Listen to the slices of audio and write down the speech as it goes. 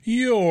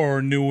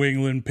Your New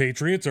England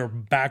Patriots are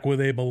back where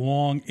they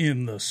belong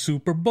in the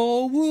Super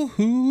Bowl.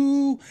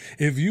 Woohoo!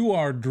 If you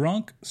are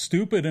drunk,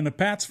 stupid, and a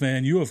Pats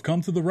fan, you have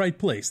come to the right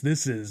place.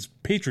 This is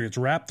Patriots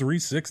Wrap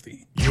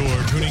 360.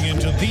 You're tuning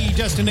into the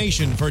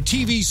destination for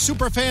TV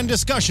superfan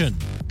discussion,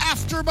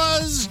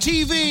 AfterBuzz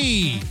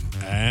TV.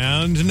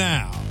 And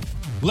now,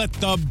 let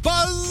the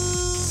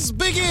buzz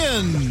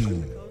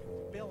begin.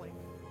 Billy,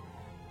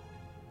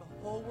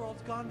 the whole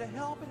world's gone to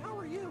hell, but how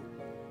are you?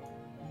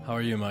 How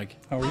are you, Mike?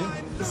 How are you?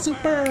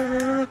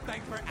 Super.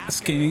 Thanks for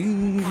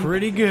Asking.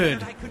 Pretty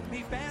good. I couldn't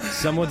be better.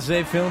 Some would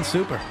say feeling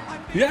super.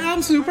 Yeah,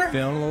 I'm super.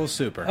 Feeling a little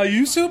super. Are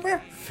you super?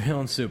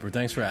 Feeling super.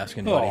 Thanks for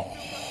asking, buddy. Oh,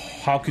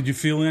 how could you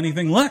feel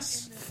anything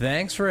less?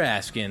 Thanks for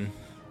asking.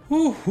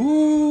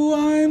 Woohoo,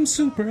 I'm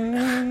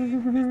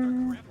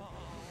super.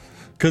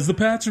 Because the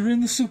Pats are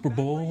in the Super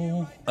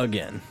Bowl.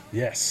 Again.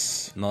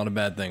 Yes. Not a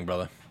bad thing,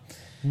 brother.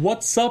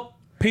 What's up,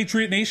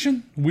 Patriot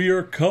Nation? We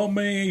are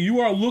coming. You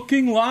are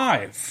looking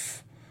live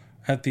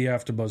at the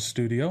AfterBuzz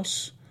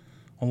Studios.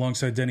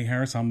 Alongside Denny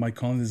Harris, I'm Mike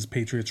Cullen. This is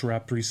Patriots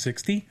Wrap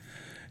 360.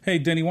 Hey,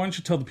 Denny, why don't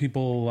you tell the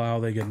people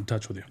how they get in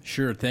touch with you?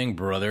 Sure thing,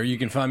 brother. You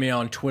can find me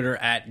on Twitter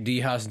at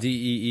Deehaas,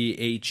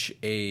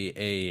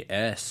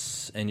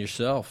 Deehaas. And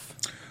yourself?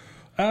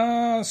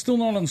 Still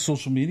not on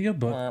social media,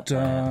 but,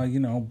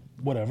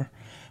 whatever.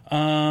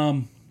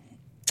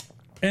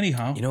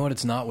 Anyhow. You know what?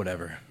 It's not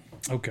whatever.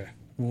 Okay.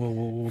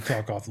 We'll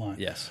talk offline.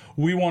 Yes.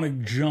 We want to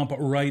jump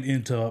right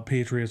into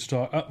Patriots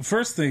talk.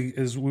 First thing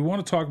is we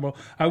want to talk about,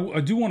 I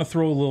do want to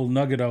throw a little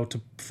nugget out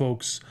to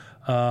folks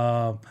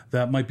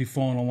that might be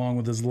following along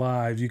with us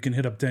live. You can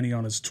hit up Denny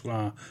on his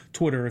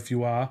Twitter if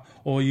you are,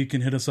 or you can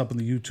hit us up in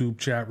the YouTube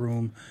chat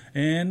room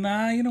and,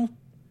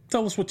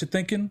 tell us what you're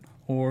thinking,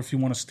 or if you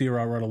want to steer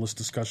our rudderless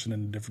discussion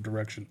in a different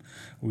direction,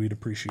 we'd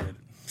appreciate it.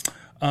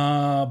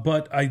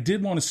 But I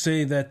did want to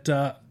say that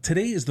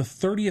today is the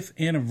 30th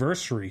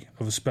anniversary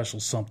of a special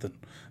something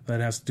that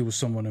has to do with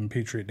someone in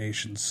Patriot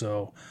Nation.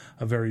 So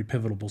a very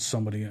pivotal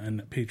somebody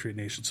in Patriot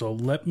Nation. So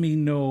let me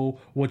know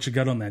what you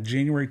got on that.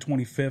 January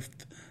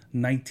 25th,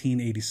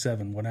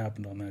 1987. What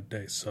happened on that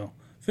day? So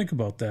think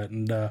about that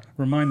and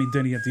remind me,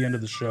 Denny, at the end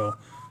of the show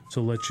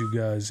to let you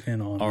guys in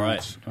on All right.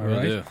 this.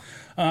 Will do.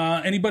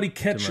 Anybody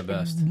catch Do my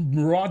best.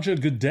 Roger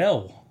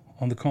Goodell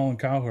on the Colin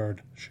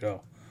Cowherd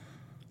show?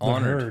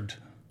 Honored.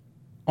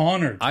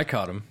 I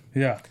caught him.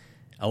 Yeah.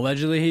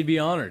 Allegedly, he'd be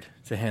honored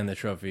to hand the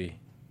trophy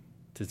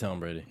to Tom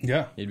Brady.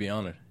 Yeah. He'd be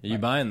honored. Are you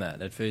buying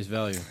that at face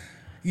value?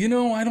 I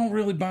don't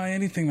really buy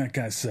anything that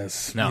guy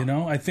says.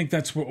 No. I think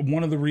that's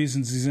one of the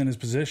reasons he's in his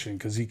position,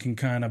 because he can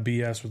kind of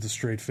BS with a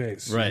straight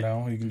face. Right.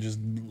 He can just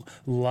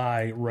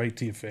lie right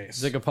to your face.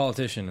 He's like a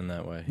politician in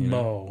that way. You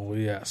know? Oh,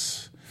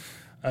 yes.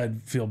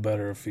 I'd feel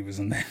better if he was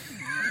in there.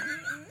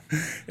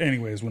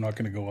 Anyways, we're not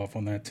going to go off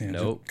on that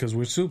tangent. Nope. Because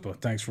we're super.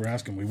 Thanks for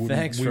asking. We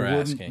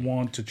wouldn't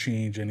want to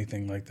change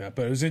anything like that.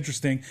 But it was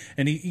interesting.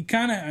 And he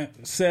kind of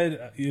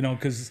said,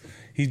 because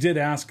he did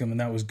ask him,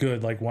 and that was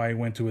good, like why he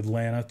went to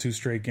Atlanta 2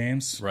 straight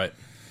games. Right.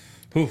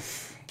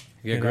 Oof.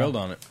 You get grilled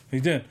on it. He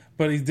did.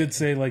 But he did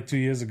say, 2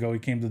 years ago, he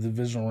came to the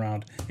divisional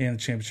round and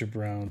the championship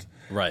round.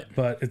 Right.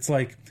 But it's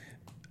like,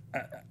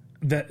 I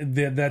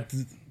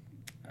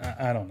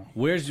don't know.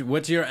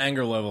 What's your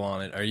anger level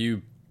on it? Are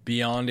you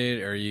beyond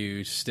it? Are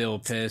you still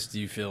pissed? Do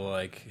you feel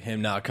like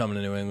him not coming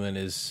to New England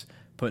is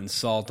putting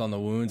salt on the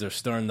wounds or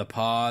stirring the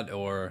pot?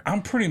 Or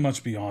I'm pretty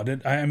much beyond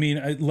it. I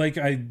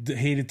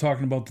hated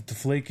talking about the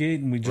Deflategate,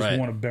 and we just Right.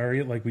 want to bury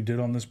it like we did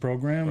on this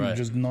program Right. and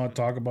just not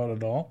talk about it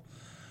at all.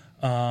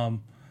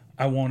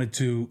 I wanted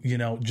to,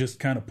 just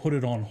kind of put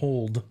it on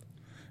hold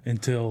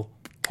until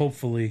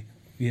hopefully,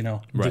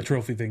 the Right.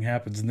 trophy thing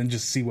happens, and then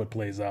just see what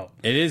plays out.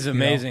 it is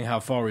amazing how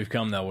far we've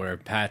come though, where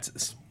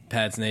Pats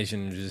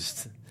Nation is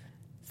just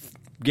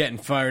getting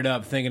fired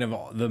up, thinking of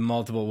all the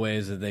multiple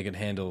ways that they could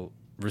handle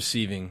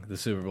receiving the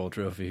Super Bowl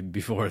trophy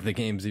before the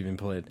game's even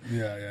played.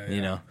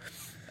 Yeah.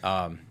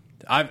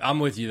 I'm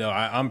with you though.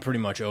 I'm pretty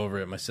much over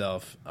it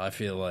myself. I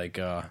feel like,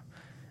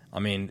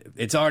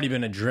 it's already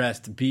been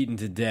addressed, beaten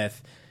to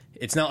death.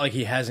 It's not like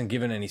he hasn't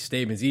given any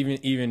statements,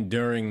 even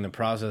during the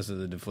process of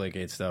the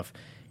Deflategate stuff.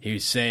 He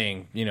was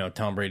saying,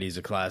 Tom Brady's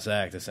a class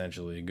act,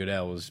 essentially.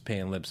 Goodell was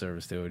paying lip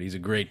service to it. He's a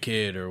great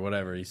kid, or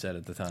whatever he said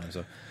at the time.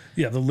 So,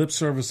 Yeah, the lip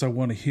service I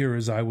want to hear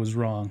is I was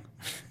wrong.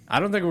 I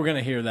don't think we're going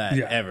to hear that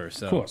Yeah, ever.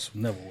 So, of course,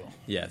 never will.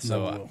 Yeah,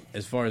 so Never will.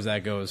 As far as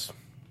that goes,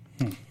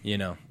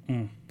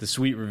 the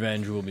sweet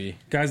revenge will be.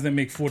 Guys that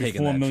make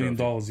Taking $44 that million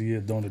trophy. a year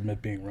don't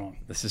admit being wrong.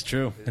 This is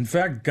true. In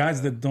fact,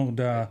 guys that don't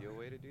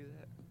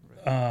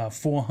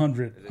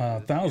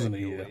 400,000 a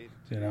year,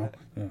 Yeah.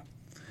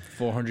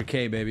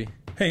 400K, baby.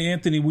 Hey,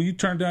 Anthony, will you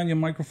turn down your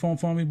microphone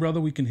for me,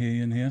 brother? We can hear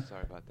you in here.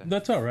 Sorry about that.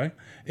 That's all right.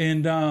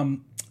 And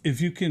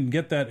if you can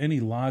get that any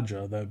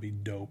larger, that'd be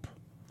dope.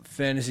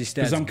 Fantasy stats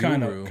Because I'm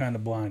guru. kind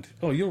of blind.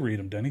 Oh, you'll read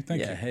them, Denny.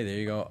 Thank Yeah, you. hey, there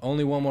you go.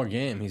 Only one more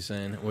game, he's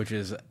saying, which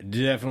is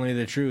definitely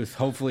the truth.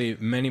 Hopefully,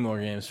 many more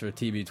games for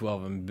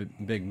TB12 and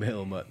Big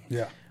Bill, but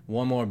Yeah.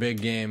 one more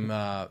big game.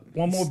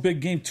 One more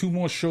big game, 2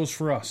 more shows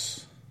for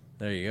us.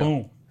 There you go.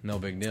 Boom. No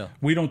big deal.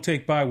 We don't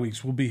take bye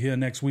weeks. We'll be here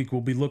next week.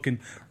 We'll be looking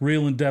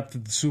real in depth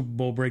at the Super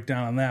Bowl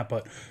breakdown on that.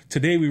 But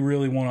today we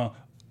really want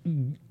to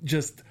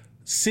just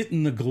sit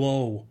in the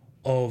glow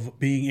of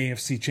being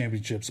AFC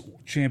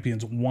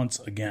champions once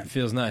again. It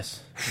feels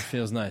nice. It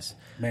feels nice.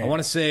 Man. I want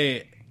to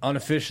say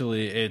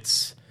unofficially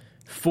it's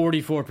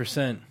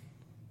 44%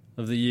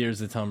 of the years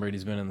that Tom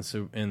Brady's been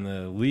in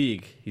the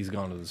league, he's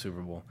gone to the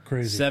Super Bowl.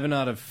 Crazy. 7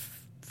 out of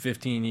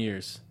 15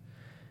 years.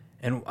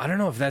 And I don't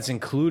know if that's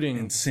including...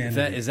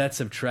 Insanity. Is that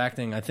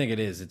subtracting? I think it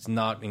is. It's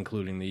not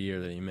including the year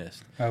that you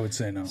missed. I would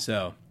say no.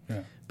 So,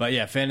 Yeah. But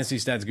yeah, Fantasy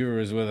Stats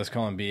Guru is with us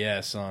calling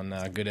BS on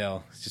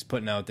Goodell. He's just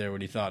putting out there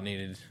what he thought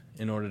needed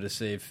in order to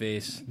save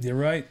face. You're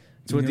right.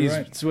 It's what You're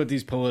right. it's what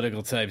these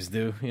political types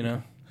do, you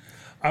know?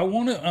 I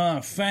want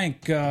to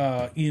thank,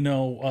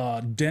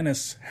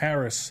 Dennis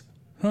Harrison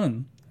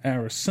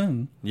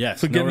Yes,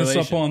 for no getting us up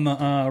relation.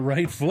 on the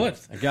right foot.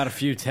 I got a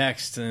few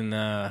texts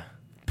and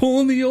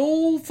Pulling the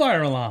old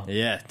fire alarm.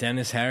 yeah,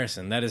 Dennis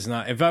Harrison. That is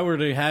not. If I were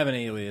to have an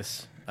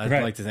alias, I'd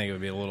Right. like to think it would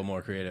be a little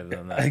more creative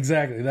than that.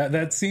 Exactly.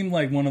 That seemed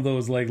like one of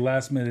those like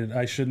last minute.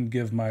 I shouldn't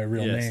give my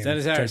real Yes, name.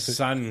 Dennis type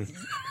Harrison.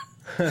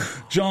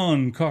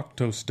 John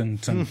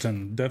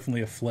Cocktoaston.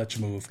 Definitely a Fletch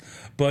move.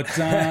 But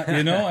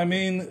I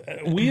mean,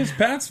 we as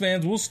Pats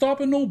fans will stop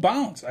at no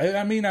bounds.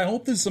 I mean, I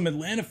hope there's some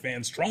Atlanta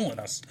fans trolling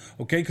us.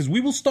 Okay, because we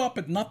will stop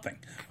at nothing.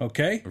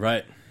 Okay.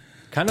 Right.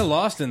 Kind of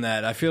lost in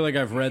that. I feel like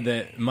I've read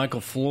that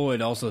Michael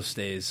Floyd also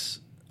stays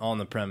on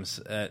the premise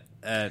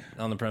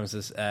on the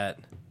premises at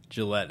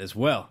Gillette as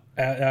well.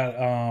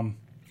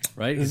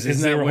 Right? Is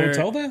Isn't there that a where-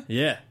 hotel there?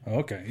 Yeah.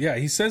 Okay. Yeah,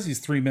 he says he's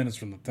 3 minutes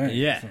from the thing.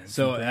 Yeah. From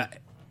So the-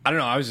 I don't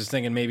know. I was just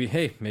thinking maybe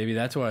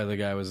that's why the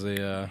guy was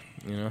the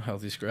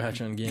healthy scratch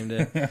on game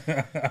day.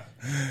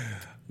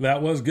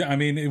 that was good. I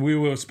mean, we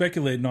were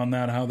speculating on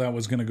that, how that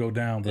was going to go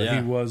down, but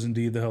Yeah. he was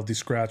indeed the healthy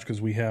scratch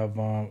because we have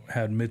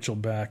had Mitchell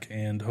back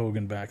and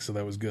Hogan back, so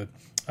that was good.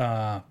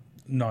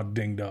 Not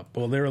dinged up.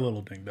 Well, they're a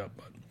little dinged up,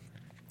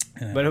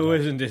 but But who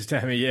isn't this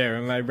time of year?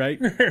 Am I right?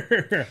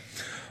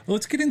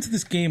 let's get into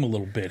this game a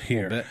little bit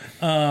here.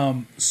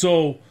 Bet.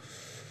 So,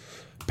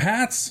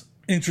 Pats,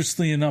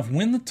 interestingly enough,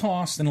 win the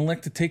toss and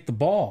elect to take the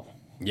ball.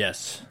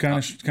 Yes. Kind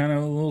of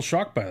a little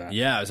shocked by that.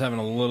 Yeah, I was having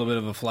a little bit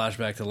of a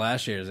flashback to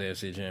last year's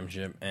AFC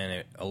Championship,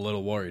 and a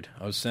little worried.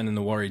 I was sending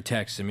the worried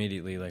text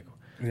immediately, like,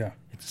 Yeah.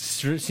 it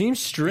seems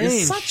strange.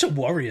 You're such a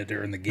warrior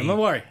during the game. I'm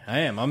a worry. I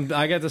am.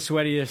 I got the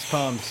sweatiest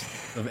palms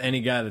of any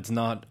guy that's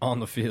not on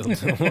the field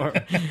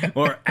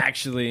or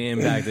actually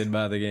impacted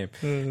by the game,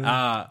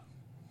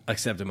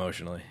 except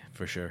emotionally,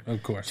 for sure.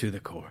 Of course. To the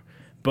core.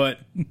 But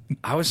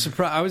I was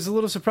surprised. I was a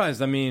little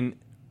surprised. I mean,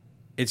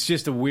 it's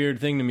just a weird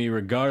thing to me,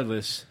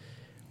 regardless.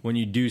 When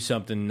you do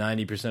something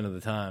 90% of the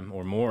time,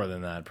 or more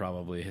than that,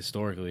 probably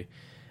historically.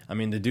 I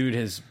mean, the dude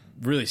has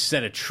really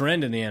set a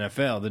trend in the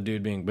NFL. The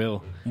dude being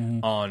Bill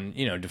on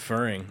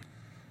deferring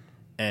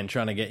and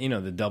trying to get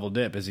the double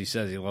dip, as he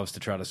says. He loves to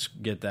try to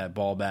get that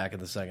ball back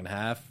in the second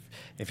half.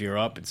 If you're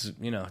up, it's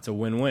a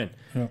win-win.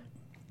 Yeah.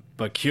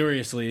 But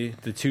curiously,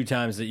 the 2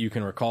 times that you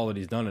can recall that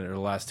he's done it are the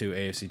last 2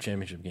 AFC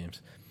Championship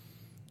games.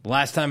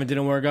 Last time it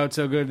didn't work out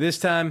so good. This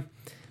time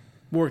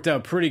worked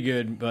out pretty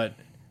good, but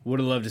would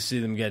have loved to see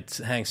them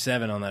hang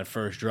 7 on that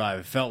first drive.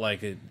 It felt like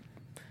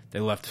they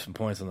left some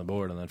points on the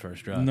board on that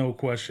first drive. No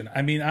question.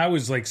 I mean, I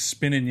was like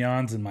spinning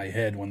yawns in my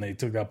head when they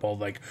took that ball.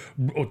 Like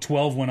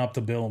 12 went up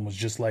to Bill and was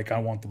just like, I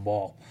want the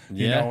ball.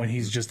 You Yeah. know, and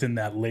he's just in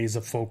that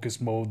laser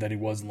focus mode that he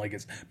was in like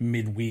his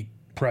midweek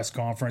press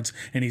conference.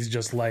 And he's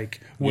just like,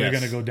 we're Yes.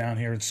 going to go down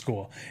here and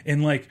score.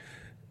 And like,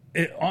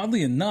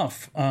 oddly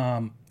enough,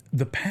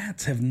 the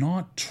Pats have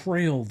not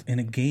trailed in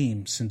a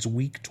game since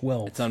week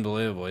 12. It's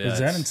unbelievable. Yeah, Is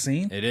that it's-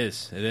 insane? It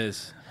is. It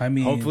is. I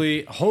mean-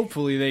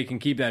 hopefully they can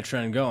keep that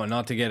trend going.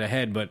 Not to get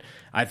ahead, but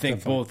I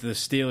think both the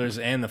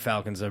Steelers and the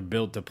Falcons are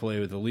built to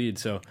play with the lead.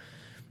 So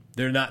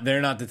they're not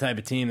the type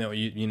of team that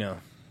you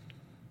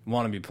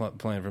want to be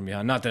playing from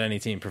behind. Not that any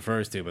team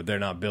prefers to, but they're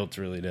not built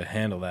really to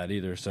handle that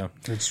either. So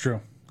It's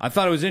true. I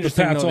thought it was The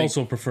interesting. Pats though, they-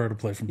 also prefer to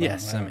play from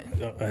behind. Yes, I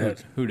mean,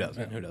 ahead. who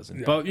doesn't? Who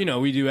doesn't? But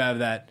we do have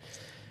that.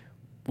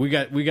 We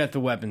got the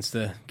weapons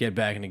to get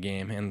back in the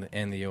game,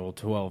 and the old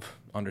 12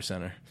 under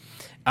center.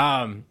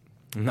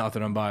 Not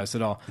that I'm biased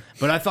at all,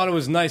 but I thought it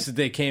was nice that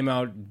they came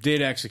out,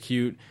 did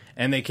execute,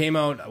 and they came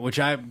out,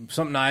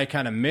 something I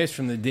kind of missed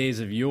from the days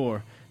of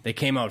yore. They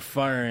came out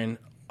firing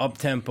up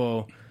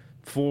tempo,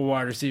 4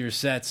 wide receiver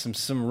sets,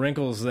 some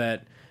wrinkles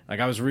that, like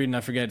I was reading,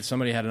 I forget,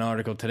 somebody had an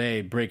article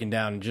today breaking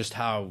down just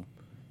how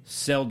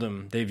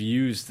seldom they've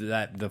used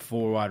the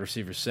 4 wide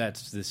receiver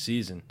sets this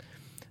season.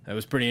 That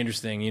was pretty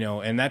interesting,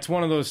 and that's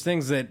one of those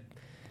things that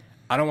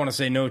I don't want to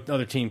say no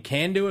other team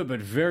can do it, but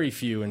very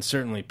few, and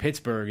certainly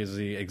Pittsburgh is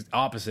the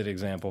opposite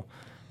example,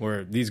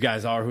 where these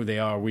guys are who they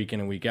are week in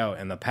and week out,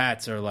 and the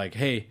Pats are like,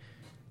 hey,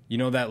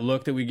 that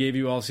look that we gave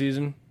you all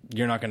season?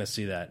 You're not going to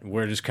see that.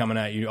 We're just coming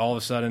at you. All of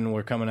a sudden,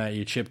 we're coming at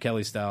you Chip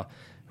Kelly style.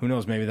 who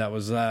knows? Maybe that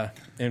was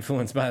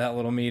influenced by that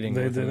little meeting.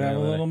 They with did him have the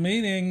a other little day.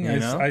 meeting. You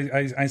know?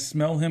 I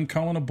smell him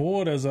coming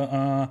aboard as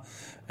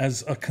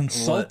a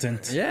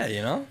consultant. What? Yeah,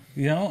 you know.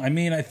 You know, I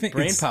mean, I think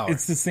Brain power.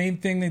 it's the same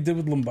thing they did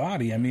with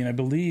Lombardi. I mean, I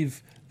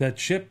believe that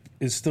Chip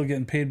is still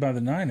getting paid by the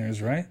Niners,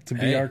 right, to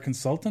be Hey. our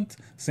consultant,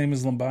 same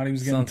as Lombardi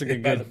was getting Sounds like paid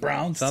a by good the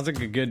Browns. Sounds like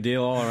a good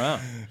deal all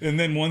around. And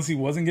then once he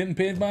wasn't getting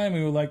paid by him,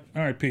 we were like,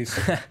 all right, peace.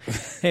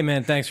 Hey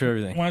man, thanks for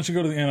everything. Why don't you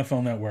go to the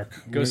NFL Network?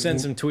 Go send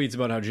some tweets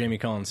about how Jamie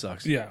Collins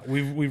sucks. Yeah,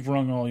 we've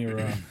rung all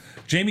your.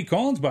 Jamie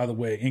Collins, by the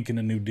way, inking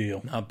a new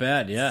deal. Not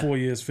bad, yeah. 4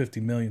 years,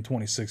 $50 million,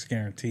 26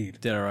 guaranteed.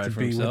 Did all right to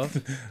for be himself.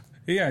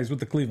 Yeah, he's with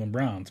the Cleveland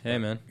Browns. Hey,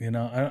 man. You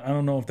know, I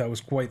don't know if that was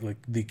quite like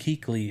the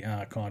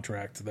Kuechly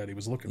contract that he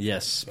was looking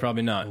Yes, for.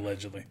 probably not.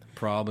 Allegedly.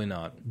 Probably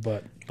not.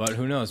 But But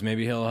who knows?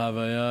 Maybe he'll have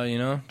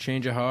a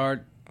change of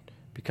heart,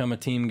 become a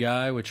team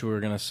guy, which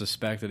we're going to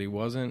suspect that he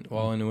wasn't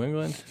while in New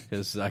England,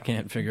 because I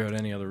can't figure out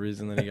any other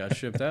reason that he got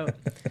shipped out.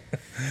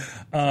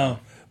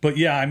 But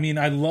yeah, I mean,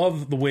 I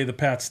love the way the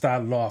Pats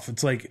started off.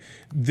 It's like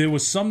there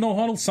was some no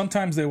huddle.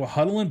 Sometimes they were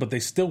huddling, but they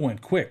still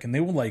went quick, and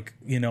they were like,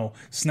 you know,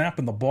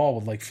 snapping the ball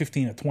with like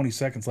 15 or 20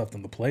 seconds left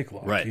on the play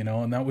clock. Right. You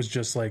know, and that was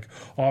just like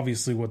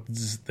obviously what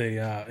they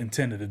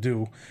intended to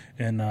do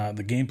in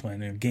the game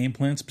plan. And game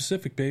plan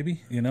specific,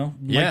 baby. You know,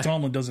 Yeah. Mike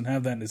Tomlin doesn't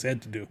have that in his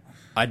head to do.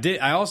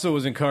 I also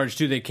was encouraged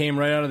too. They came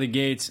right out of the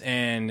gates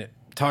and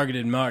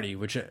targeted Marty,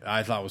 which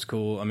I thought was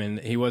cool. I mean,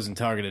 he wasn't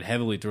targeted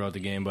heavily throughout the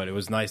game, but it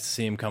was nice to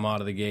see him come out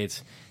of the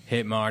gates,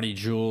 hit Marty.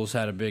 Jules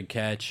had a big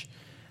catch,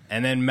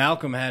 and then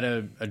Malcolm had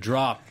a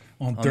drop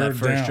On that third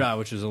first down. drive,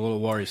 which was a little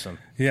worrisome.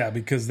 Yeah,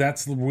 because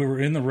we were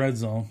in the red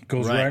zone,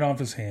 goes Right. right off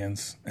his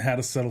hands. Had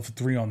to settle for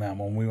 3 on that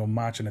one. We were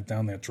marching it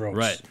down their throats.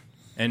 Right.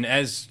 And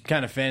as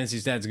kind of fantasy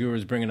stats guru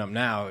is bringing up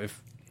now,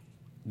 if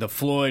the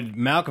Floyd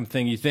Malcolm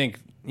thing, you think,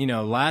 you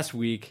know, last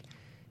week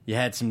you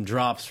had some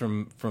drops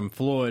from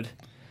Floyd,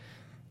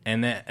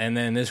 and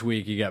then this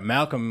week you got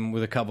Malcolm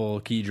with a couple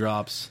of key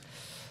drops.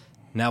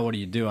 Now what do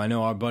you do? I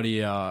know our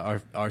buddy,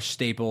 our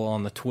staple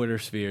on the Twitter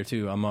sphere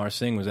too, Amar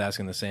Singh, was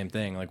asking the same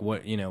thing. Like,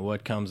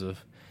 what comes of,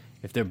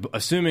 if they're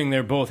assuming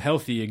they're both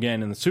healthy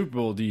again in the Super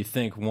Bowl? Do you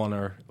think one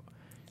or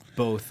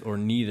both or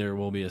neither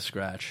will be a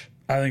scratch?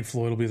 I think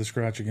Floyd will be the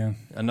scratch again.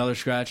 Another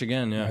scratch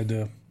again, yeah. I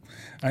do.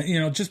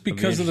 Just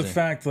because of the interesting.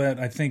 fact that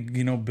I think,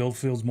 Bill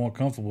feels more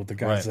comfortable with the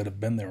guys Right. that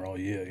have been there all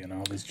year.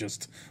 There's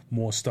just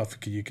more stuff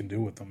you can do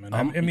with them.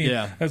 And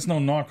yeah. that's no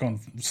knock on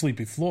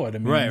Sleepy Floyd. I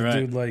mean, Right, the right.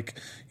 dude, like,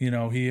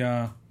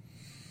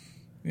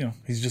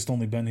 he's just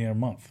only been here a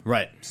month.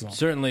 Right. So-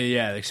 Certainly,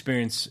 yeah,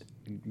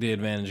 the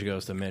advantage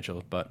goes to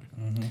Mitchell, but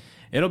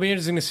it'll be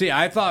interesting to see.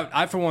 I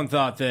for one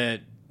thought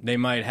that they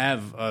might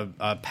have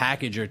a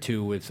package or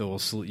two with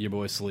your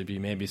boy Sleepy,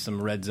 maybe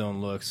some red zone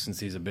looks since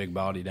he's a big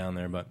body down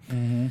there, but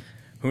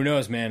who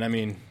knows, man? I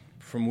mean,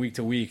 from week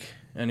to week,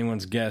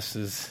 anyone's guess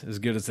is as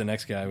good as the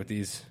next guy with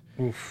these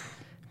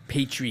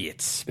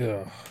Patriots.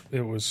 Yeah,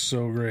 it was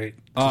so great.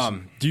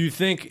 Do you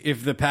think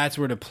if the Pats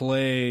were to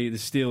play the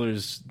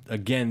Steelers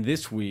again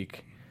this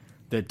week,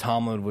 that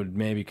Tomlin would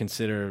maybe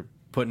consider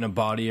putting a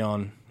body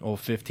on old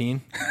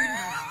 15?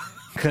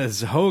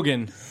 Because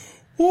Hogan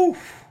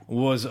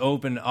was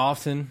open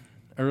often,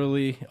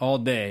 early, all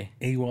day.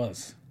 He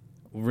was.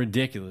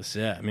 Ridiculous,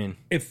 yeah. I mean,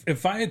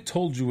 If I had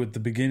told you at the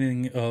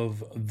beginning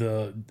of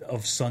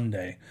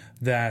Sunday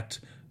that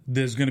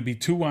there's going to be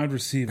 2 wide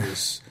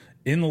receivers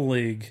in the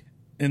league,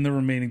 in the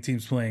remaining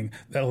teams playing,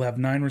 that'll have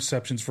 9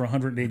 receptions for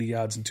 180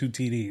 yards and 2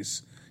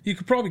 TDs, you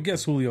could probably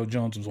guess Julio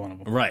Jones was one of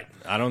them. right.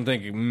 I don't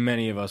think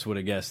many of us would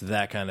have guessed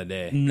that kind of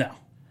day No.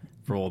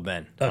 for old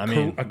Ben.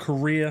 A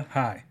career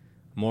high.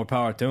 More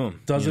power to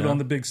him. Does you it know? on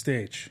the big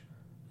stage.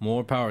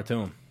 More power to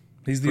him.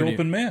 He's the Pretty-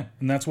 open man,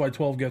 and that's why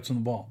 12 gets him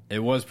the ball.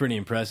 It was pretty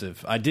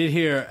impressive. I did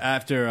hear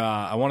after,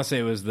 I want to say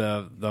it was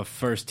the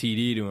first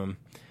TD to him,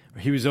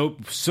 he was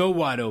so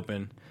wide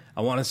open.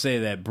 I want to say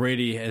that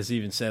Brady has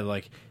even said,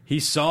 like, he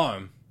saw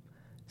him,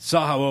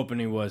 saw how open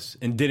he was,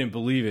 and didn't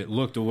believe it,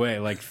 looked away,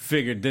 like,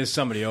 figured there's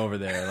somebody over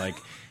there, like,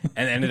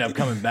 and ended up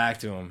coming back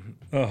to him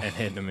and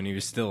hitting him, and he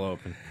was still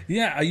open.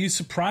 Yeah, are you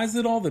surprised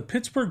at all that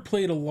Pittsburgh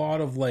played a lot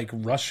of, like,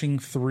 rushing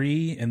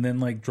 3 and then,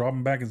 like,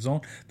 dropping back in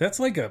zone? That's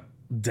like a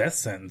death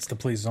sentence to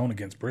play zone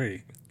against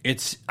Brady.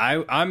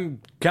 I'm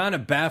kind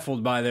of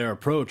baffled by their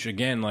approach.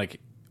 Again,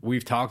 like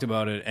we've talked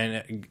about it,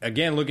 and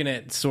again, looking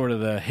at sort of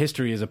the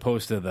history as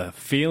opposed to the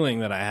feeling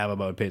that I have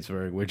about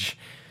Pittsburgh, which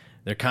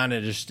they're kind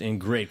of just in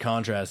great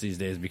contrast these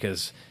days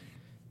because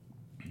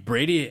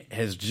Brady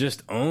has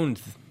just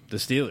owned the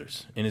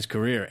Steelers in his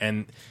career,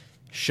 and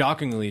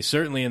shockingly,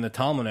 certainly in the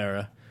Tomlin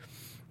era,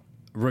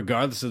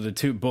 regardless of the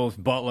two,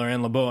 both Butler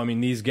and LeBeau, I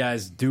mean, these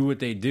guys do what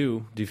they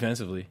do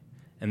defensively,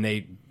 and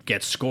they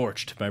get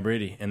scorched by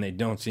Brady, and they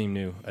don't seem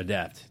to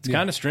adapt. It's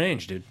kind of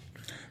strange, dude.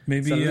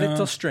 Maybe It's a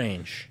little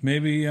strange.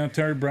 Maybe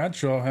Terry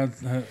Bradshaw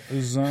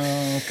is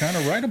kind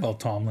of right about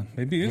Tomlin.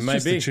 Maybe he's might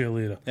just be. a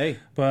cheerleader. Hey.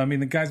 But I mean,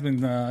 the guy's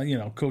been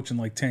coaching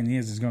like 10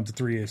 years. He's gone to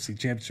 3 AFC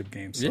Championship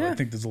games. So Yeah. I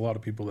think there's a lot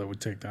of people that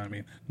would take that. I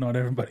mean, not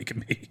everybody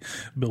can be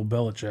Bill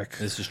Belichick.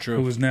 This is true.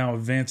 Who is now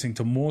advancing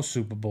to more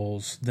Super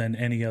Bowls than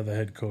any other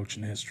head coach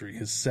in history.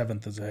 His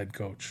 7th as a head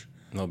coach.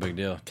 No big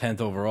deal.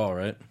 10th overall,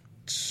 right?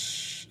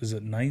 Is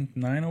it 9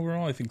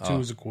 overall? I think 2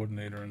 as a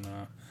coordinator. And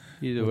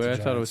Either with way, I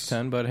the thought it was Giants.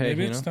 10, but hey,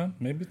 maybe you it's know. 10.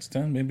 Maybe it's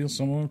 10. Maybe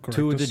someone will correct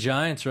 2 with the us.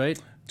 Giants, right?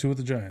 2 with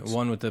the Giants.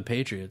 1 with the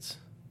Patriots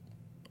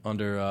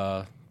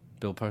under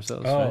Bill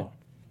Parcells, right? Oh.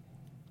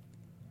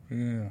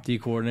 Yeah. D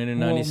coordinator in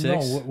Well,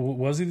 96. no,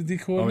 was he the D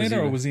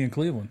coordinator or was he in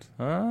Cleveland?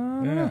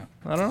 Yeah.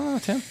 I don't know,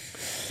 Tim.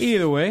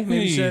 Either way,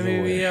 maybe Either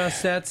way.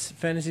 stats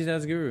fantasy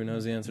stats guru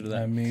knows the answer to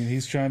that. I mean,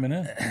 he's chiming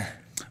in.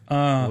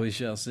 We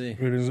shall see.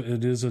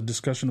 It is a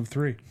discussion of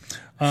 3.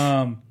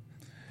 What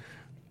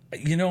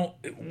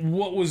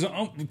was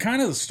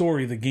kind of the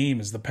story of the game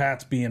is the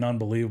Pats being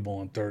unbelievable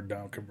on third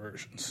down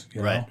conversions.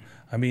 You know? Right.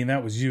 I mean,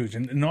 that was huge.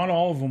 And not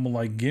all of them were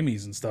like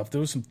gimmies and stuff.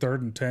 There was some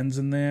 3rd and 10s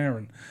in there.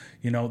 And,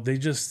 they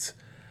just,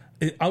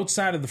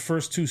 outside of the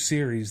first 2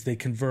 series, they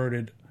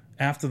converted,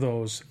 after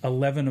those,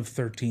 11 of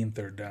 13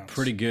 third downs.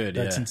 Pretty good,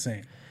 That's yeah.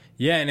 insane.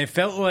 Yeah, and it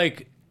felt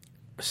like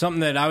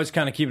something that I was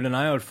kind of keeping an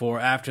eye out for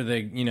after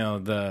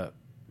the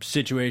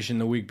situation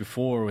the week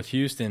before with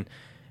Houston.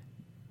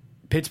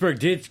 Pittsburgh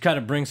did kind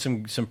of bring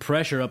some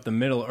pressure up the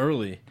middle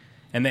early,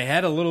 and they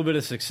had a little bit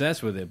of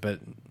success with it, but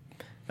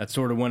that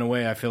sort of went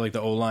away. I feel like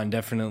the O-line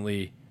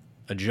definitely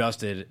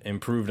adjusted,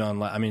 improved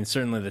on. I mean,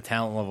 certainly the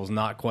talent level is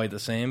not quite the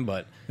same,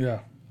 but Yeah.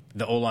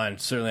 the O-line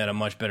certainly had a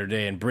much better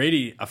day. And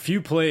Brady, a few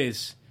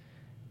plays,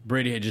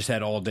 Brady had just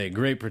had all day.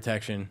 Great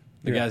protection.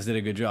 The Yeah. guys did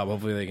a good job.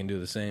 Hopefully they can do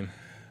the same.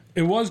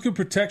 It was good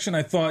protection.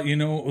 I thought,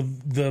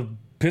 the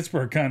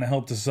Pittsburgh kind of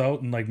helped us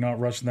out and like not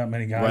rushing that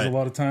many guys Right. a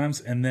lot of times.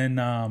 And then,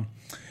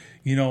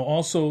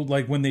 also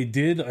like when they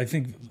did, I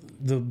think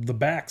the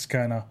backs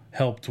kind of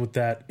helped with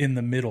that in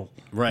the middle.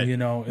 Right. In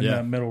Yeah.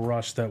 that middle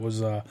rush that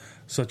was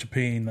such a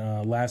pain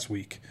last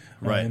week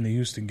Right. in the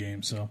Houston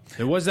game. So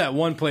There was that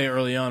one play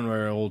early on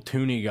where old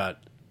Tooney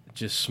got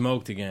just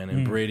smoked again,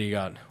 and Brady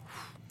got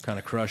kind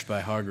of crushed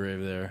by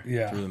Hargrave there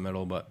Yeah. through the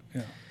middle. But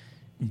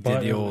but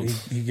the old-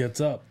 he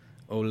gets up.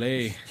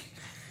 Olay,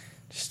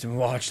 just to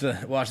watch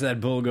that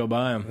bull go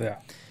by him. Yeah.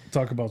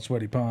 Talk about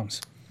sweaty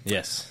palms.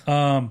 Yes.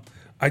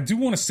 I do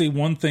want to say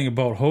one thing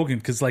about Hogan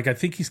because, I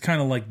think he's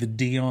kind of like the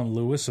Dion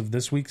Lewis of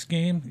this week's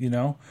game.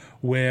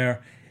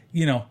 Where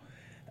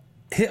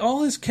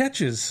all his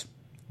catches,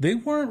 they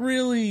weren't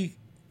really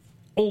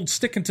old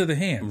sticking to the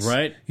hands,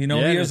 Right. He Yeah,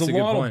 has that's a a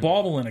good lot of point.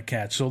 bobble in a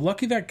catch. So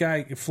lucky that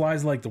guy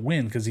flies like the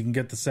wind because he can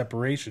get the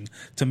separation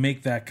to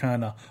make that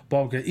kind of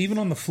ball. Even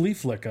on the flea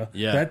flicker,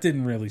 Yeah. that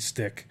didn't really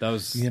stick. That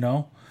was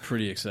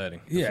pretty exciting.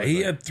 Yeah,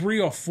 he had 3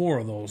 or 4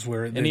 of those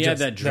where And he had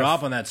that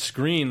drop on that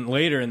screen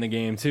later in the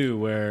game too,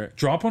 where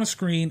drop on a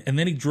screen, and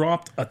then he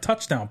dropped a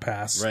touchdown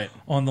pass Right.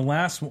 on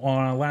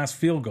our last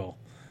field goal.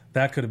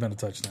 That could have been a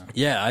touchdown.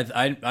 yeah,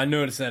 I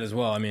noticed that as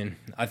well. I mean,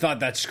 I thought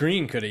that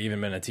screen could have even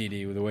been a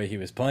TD with the way he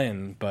was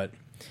playing, but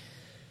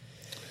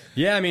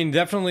yeah, I mean,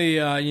 definitely,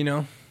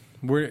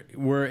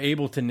 we're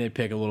able to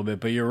nitpick a little bit,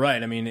 but you're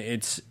right. I mean,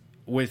 it's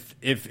with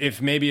if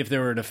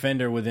there were a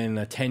defender within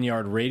a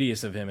 10-yard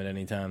radius of him at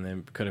any time, they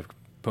could have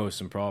posed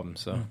some problems.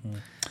 So,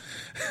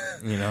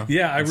 Yeah,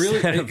 I really.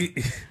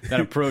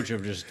 that approach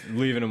of just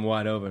leaving him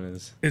wide open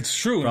is It's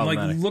true. And like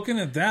problematic. looking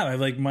at that, I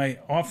like my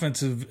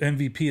offensive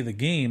MVP of the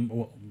game.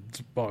 Well,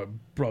 it's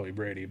probably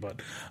Brady,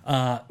 but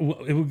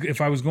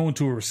if I was going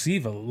to a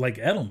receiver like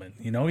Edelman,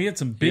 he had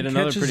some big had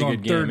another catches pretty on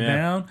good game, third yeah.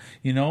 down.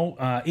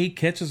 8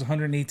 catches,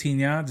 118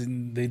 yards,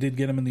 and they did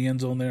get him in the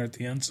end zone there at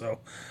the end. So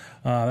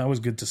that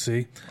was good to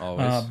see.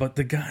 Always. But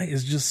the guy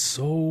is just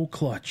so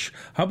clutch.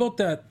 How about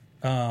that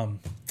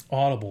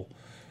audible?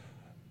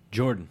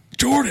 Jordan.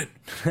 Jordan.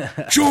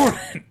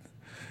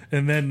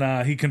 And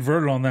then he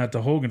converted on that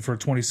to Hogan for a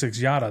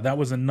 26-yarder. That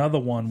was another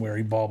one where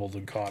he bobbled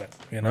and caught it.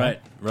 Right.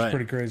 It's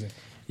pretty crazy.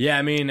 Yeah,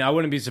 I mean, I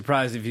wouldn't be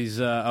surprised if he's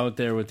out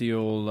there with the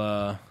old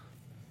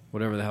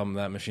whatever the hell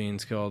that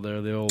machine's called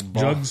there, the old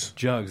Jugs?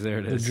 Jugs, there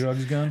it The is.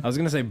 Jugs gun? I was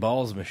going to say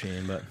balls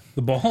machine, but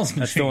The balls that's the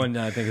machine. one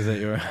I think is at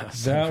your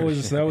house. That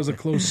was a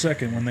close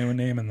second when they were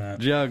naming that.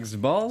 Jugs,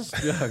 balls,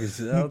 Jugs.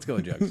 Let's go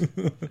with Jugs.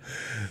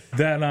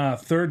 That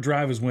third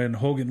drive was when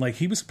Hogan,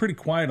 he was pretty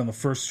quiet on the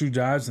first 2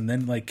 drives and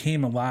then,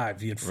 came alive.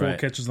 He had 4 Right.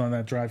 catches on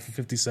that drive for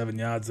 57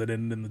 yards that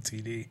ended in the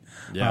TD.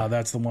 Yeah.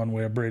 That's the one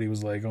where Brady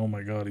was like, oh,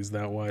 my God, he's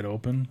that wide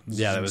open. This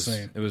Yeah, is that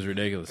insane. it was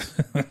ridiculous.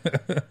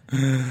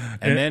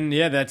 And then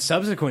that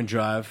subsequent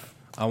drive,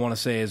 I want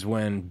to say, is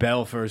when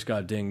Bell first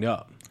got dinged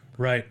up.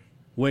 Right.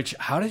 Which,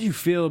 how did you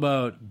feel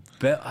about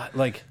Bell?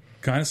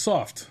 Kind of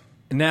soft.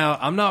 Now,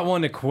 I'm not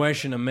one to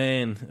question a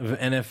man of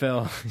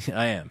NFL.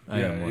 I am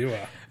one. You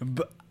are.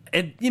 But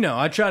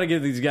I try to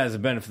give these guys the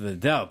benefit of the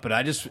doubt, but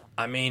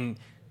I mean,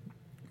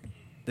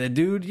 the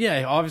dude,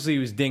 yeah, obviously he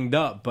was dinged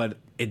up, but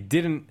it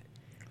didn't.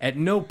 At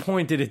no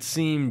point did it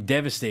seem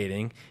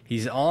devastating.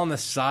 He's on the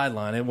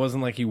sideline. It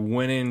wasn't like he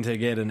went in to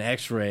get an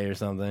X-ray or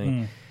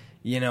something.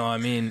 You know, I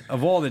mean,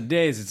 of all the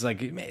days, it's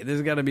like, man,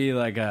 there's got to be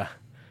like a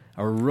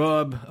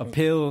rub, a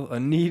pill, a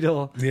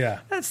needle. Yeah.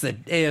 That's the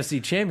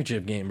AFC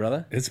Championship game,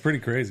 brother. It's pretty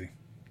crazy.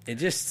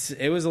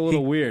 It was a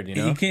little weird, you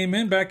know? He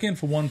came back in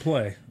for one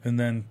play and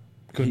then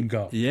couldn't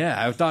go.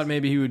 Yeah, I thought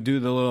maybe he would do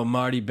the little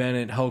Marty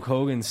Bennett, Hulk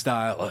Hogan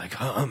style, like,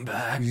 I'm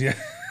back. Yeah.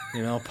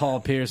 You know, Paul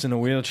Pierce in a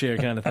wheelchair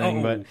kind of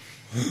thing. But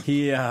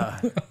he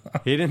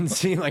didn't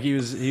seem like he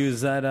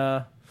was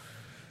that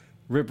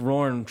rip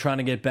roaring trying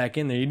to get back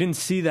in there. You didn't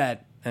see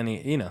that.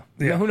 Any, you know,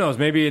 who knows?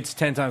 Maybe it's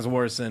 10 times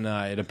worse than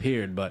it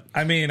appeared. But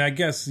I mean, I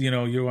guess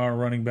you are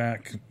running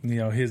back.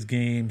 His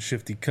game,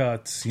 shifty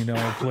cuts.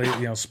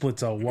 Play.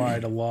 Splits out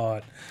wide a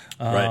lot.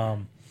 Right.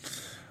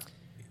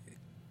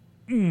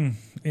 I mean,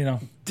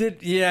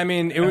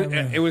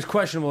 it was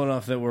questionable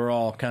enough that we're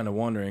all kind of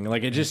wondering.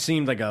 Like, it just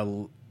seemed like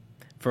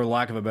for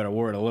lack of a better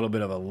word, a little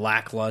bit of a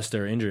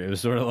lackluster injury. It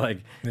was sort of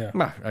like,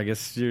 I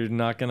guess you're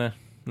not gonna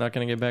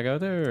get back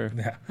out there. Or?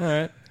 Yeah. All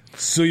right.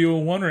 So you were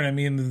wondering, I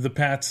mean, the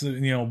Pats,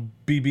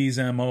 BB's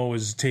MO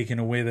is taking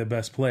away their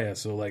best player.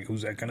 So, like,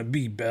 who's that going to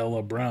be, Bell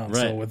or Brown?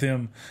 Right. So with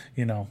him,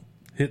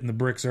 hitting the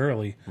bricks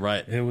early,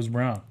 right, it was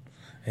Brown.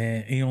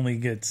 And he only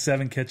gets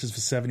 7 catches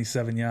for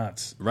 77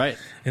 yards. Right.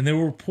 And there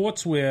were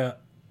reports where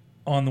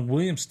on the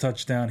Williams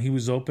touchdown, he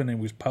was open and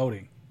was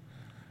pouting.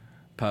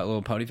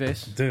 Little pouty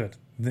face? Dude,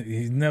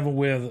 he never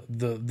wear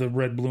the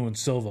red, blue, and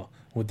silver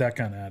with that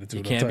kind of attitude.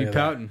 You can't be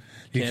pouting.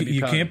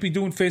 You can't be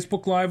doing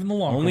Facebook Live in the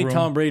locker room. Only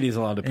Tom Brady's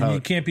allowed to pout. And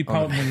you can't be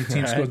pouting when your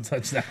team scores a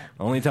touchdown.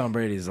 Only Tom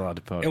Brady's allowed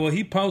to pout. Yeah, well,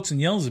 he pouts and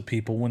yells at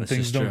people when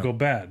things don't go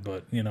bad.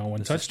 But,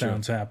 when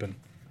touchdowns happen,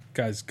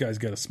 guys got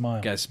to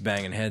smile. Guys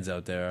banging heads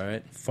out there, all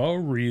right? For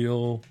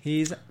real.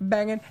 He's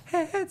banging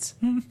heads.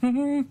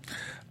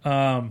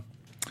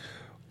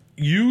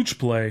 Huge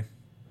play,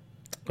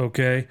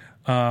 okay,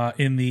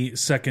 in the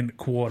second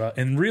quarter.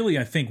 And really,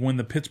 I think when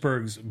the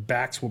Pittsburgh's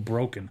backs were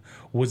broken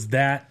was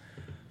that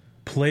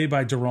play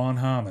by Deron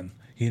Harmon,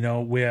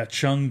 where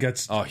Chung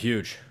gets... Oh,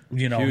 huge.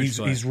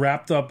 He's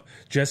wrapped up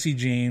Jesse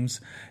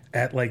James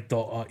at like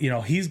the...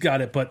 he's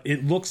got it, but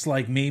it looks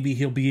like maybe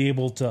he'll be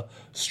able to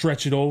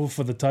stretch it over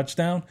for the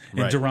touchdown.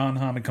 And Right. Deron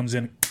Harmon comes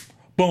in,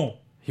 boom.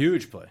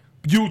 Huge play.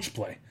 Huge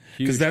play.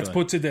 Because that play.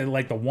 puts it at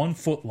like the 1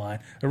 foot line.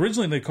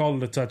 Originally, they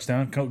called it a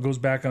touchdown. Goes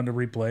back under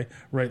replay,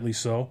 rightly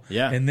so.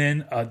 Yeah. And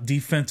then a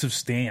defensive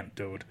stand,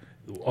 dude.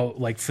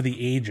 Like for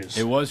the ages.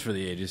 It was for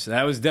the ages.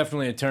 That was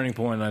definitely a turning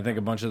point, and I think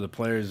a bunch of the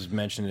players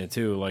mentioned it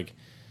too. Like,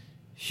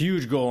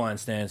 huge goal line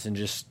stance, and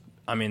just,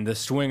 I mean, the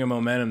swing of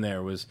momentum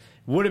there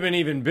would have been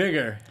even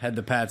bigger had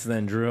the Pats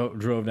then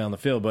drove down the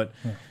field. But,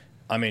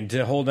 I mean,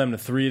 to hold them to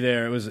 3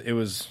 there, it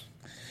was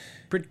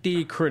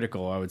pretty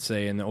critical, I would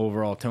say, in the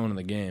overall tone of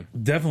the game.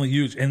 Definitely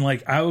huge. And,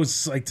 like, I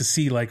always like to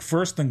see, like,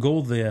 first and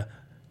goal there,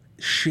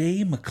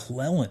 Shea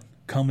McClellan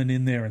coming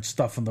in there and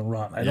stuffing the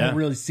run. I don't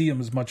really see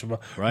him as much of a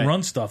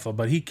run stuffer,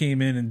 but he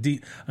came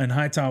in and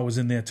Hightower was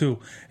in there too.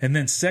 And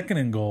then second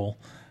and goal,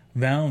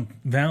 Valentine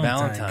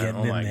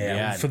getting in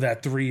there for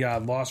that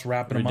 3-yard loss,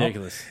 wrapping him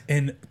up.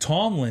 And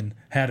Tomlin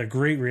had a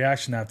great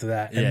reaction after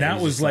that. And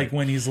that was like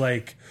when he's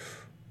like,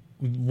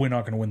 we're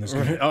not going to win this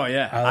game. Oh,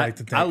 yeah.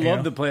 I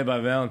love the the play by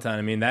Valentine.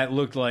 I mean, that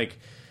looked like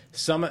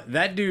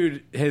that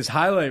dude, his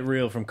highlight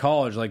reel from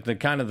college, like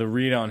the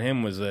read on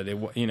him was that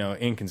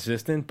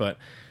inconsistent, but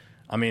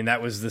I mean,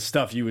 that was the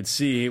stuff you would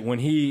see when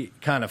he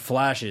kind of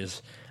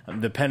flashes,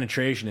 the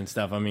penetration and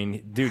stuff. I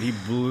mean, dude, he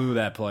blew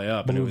that play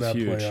up, and it was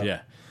huge.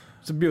 Yeah,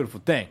 it's a beautiful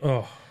thing.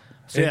 Oh,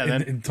 so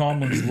and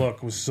Tomlin's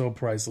look was so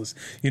priceless.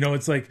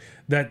 It's like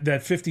that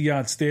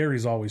 50-yard stare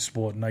he's always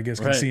sporting. I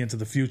guess can see into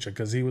the future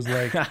because he was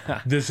like,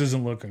 "This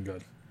isn't looking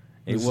good."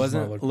 It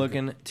wasn't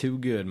looking too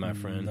good, my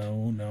friend.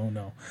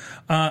 No.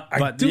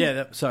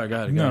 Sorry, go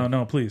ahead.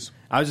 No, please.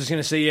 I was just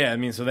gonna say, I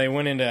mean, so they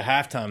went into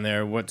halftime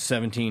there,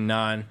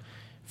 17-9.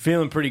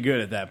 Feeling pretty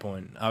good at that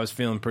point. I was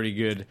feeling pretty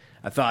good.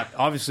 I thought,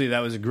 obviously, that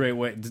was a great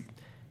way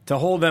to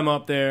hold them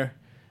up there.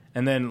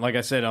 And then, like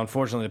I said,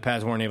 unfortunately, the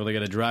Pats weren't able to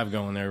get a drive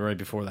going there right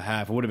before the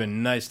half. It would have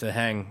been nice to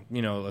hang,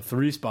 a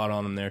 3 spot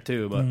on them there,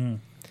 too. But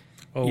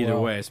either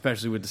way,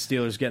 especially with the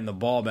Steelers getting the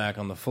ball back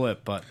on the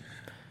flip. But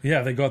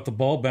yeah, they got the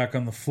ball back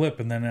on the flip,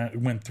 and then it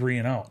went 3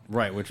 and out.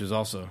 Right, which was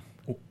also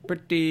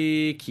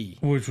pretty key.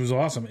 Which was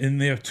awesome. In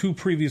their 2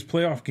 previous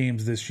playoff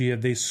games this year,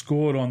 they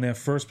scored on their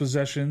first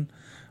possession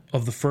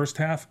of the first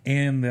half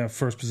and their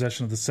first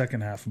possession of the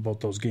second half in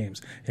both those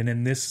games. And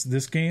in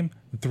this game,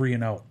 3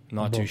 and out.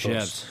 Not too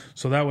shabs.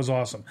 So that was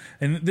awesome.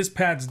 And this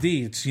Pats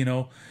D,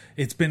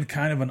 it's been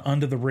kind of an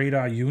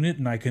under-the-radar unit,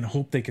 and I can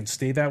hope they can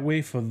stay that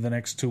way for the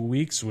next 2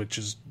 weeks, which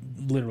is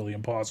literally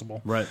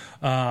impossible. Right.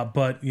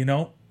 But,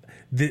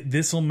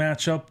 this will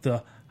match up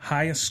the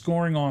highest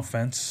scoring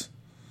offense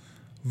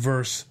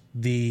versus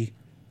the,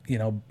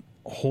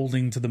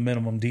 holding to the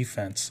minimum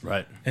defense.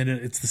 Right. And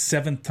it's the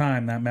 7th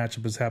time that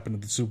matchup has happened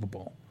at the Super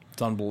Bowl.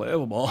 It's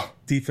unbelievable.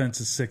 Defense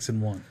is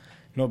 6-1.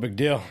 No big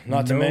deal.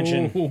 Not to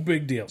mention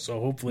big deal. So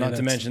hopefully, not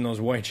to mention those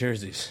white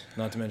jerseys.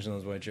 Not to mention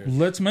those white jerseys.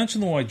 Let's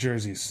mention the white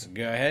jerseys.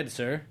 Go ahead,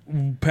 sir.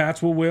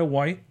 Pats will wear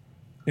white.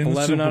 In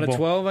 11 the out Super of Bowl.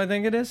 12, I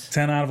think it is.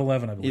 10 out of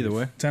 11, I believe. Either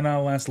way. 10 out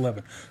of the last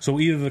 11.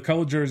 So either the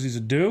colored jerseys are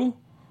due,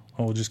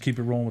 or we'll just keep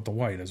it rolling with the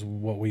white, is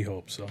what we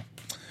hope. So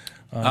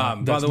By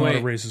that's the not way,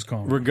 a racist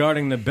comment.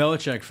 regarding the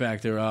Belichick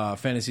factor,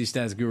 fantasy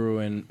stats guru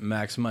and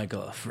Max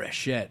Michael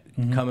Frechette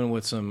coming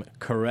with some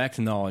correct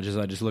knowledge, as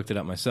I just looked it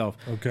up myself.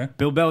 Okay.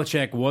 Bill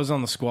Belichick was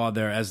on the squad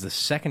there as the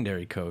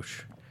secondary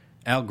coach.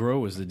 Al Groh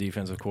was the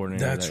defensive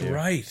coordinator. That's that year.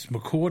 right.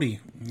 McCourty.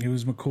 He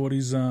was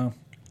McCourty's... no,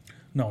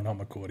 not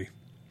McCourty.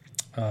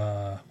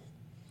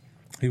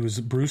 He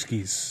was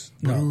Brewski's.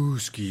 No,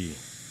 Brewski.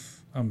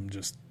 I'm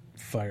just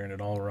firing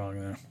it all wrong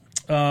there.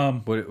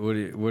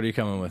 What are you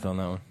coming with on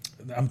that one?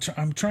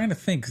 I'm trying to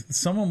think.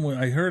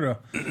 I heard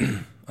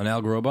An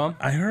Al Groh bomb?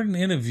 I heard an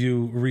interview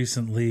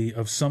recently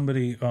of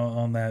somebody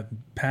on that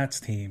Pats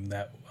team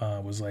that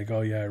was like,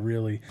 "Oh yeah, I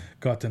really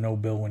got to know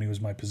Bill when he was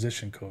my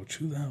position coach."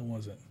 Who the hell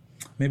was it?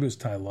 Maybe it was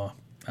Ty Law.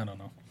 I don't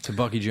know. To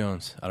Bucky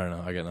Jones. I don't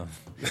know. I got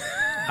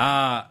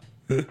nothing.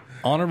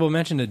 Honorable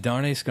mention to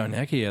Darnay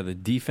Skarnecki, the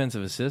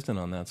defensive assistant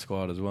on that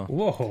squad as well.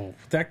 Whoa,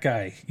 that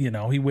guy!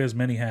 He wears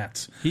many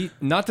hats. He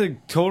not the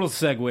total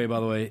segue, by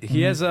the way.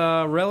 He has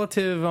a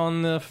relative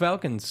on the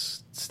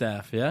Falcons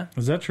staff. Yeah,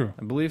 Is that true?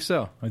 I believe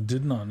so. I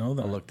did not know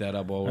that. I'll look that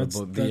up while we're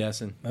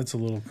BSing. That's a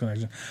little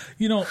connection.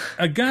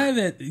 A guy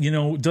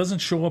that doesn't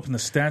show up in the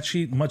stat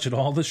sheet much at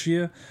all this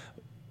year,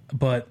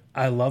 but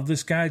I love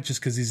this guy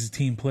just because he's a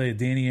team player.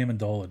 Danny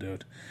Amendola,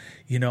 dude.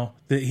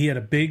 He had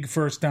a big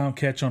first down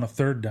catch on a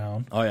third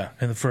down. Oh, yeah.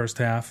 In the first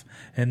half,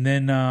 and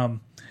then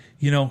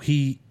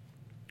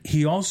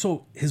he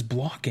also his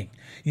blocking.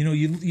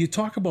 You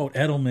talk about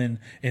Edelman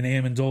and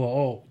Amendola.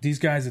 Oh, these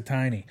guys are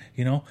tiny.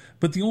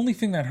 But the only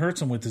thing that hurts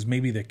them with is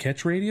maybe their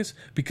catch radius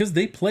because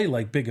they play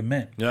like bigger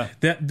men. Yeah.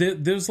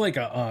 There's like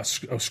a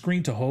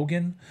screen to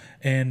Hogan,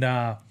 and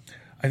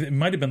it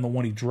might have been the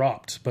one he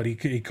dropped, but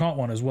he caught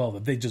one as well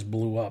that they just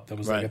blew up. That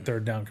was like a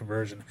third down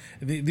conversion.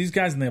 These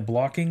guys in their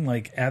blocking,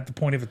 like at the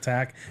point of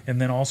attack,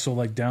 and then also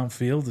like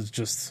downfield, is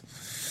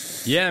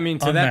just Yeah, I mean,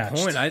 to unmatched.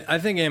 that point, I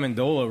think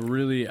Amendola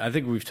really, I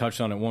think we've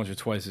touched on it once or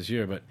twice this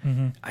year, but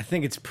I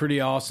think it's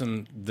pretty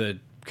awesome the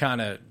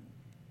kind of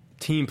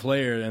team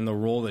player and the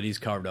role that he's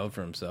carved out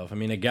for himself. I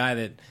mean, a guy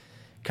that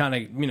kind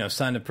of,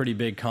 signed a pretty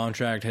big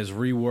contract, has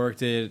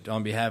reworked it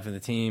on behalf of the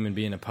team and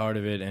being a part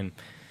of it, and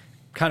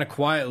kind of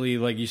quietly,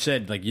 like you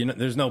said,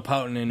 there's no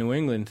pouting in New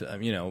England.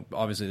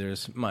 Obviously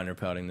there's minor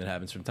pouting that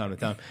happens from time to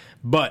time,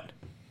 but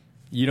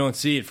you don't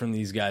see it from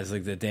these guys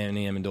like the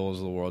Danny Amendolas of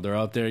the world. They're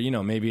out there,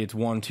 maybe it's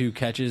 1-2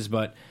 catches,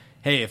 but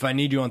hey, if I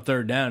need you on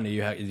third down, do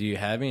you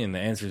have me? And the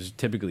answer is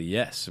typically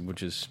yes,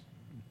 which is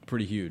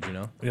pretty huge,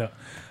 Yeah.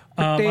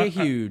 Pretty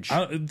huge.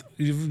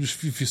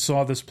 If you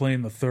saw this play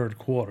in the third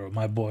quarter,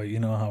 my boy, you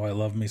know how I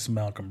love me some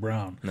Malcolm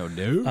Brown. No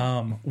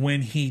doubt.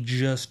 When he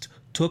just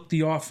took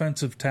the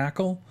offensive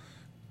tackle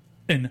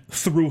and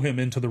threw him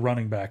into the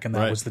running back, and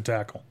that was the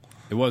tackle.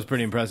 It was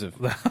pretty impressive.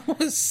 That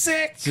was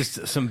sick.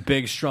 Just some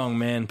big, strong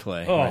man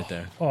play right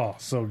there. Oh,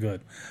 so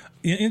good.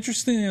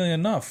 Interestingly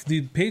enough,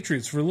 the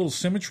Patriots, for a little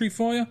symmetry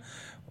for you,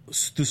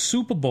 the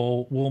Super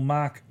Bowl will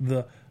mark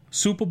the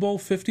Super Bowl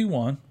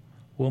 51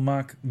 will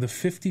mark the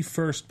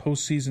 51st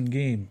postseason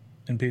game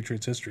in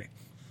Patriots history.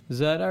 Is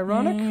that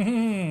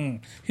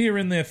ironic? Here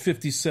in their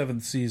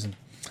 57th season.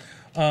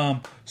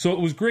 So it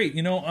was great.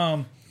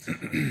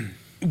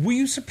 Were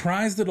you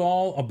surprised at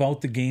all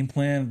about the game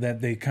plan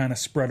that they kind of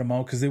spread them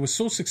out? Because they were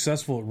so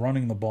successful at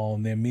running the ball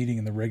in their meeting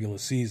in the regular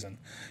season.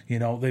 They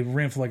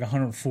ran for like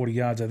 140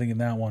 yards, I think, in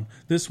that one.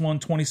 This one,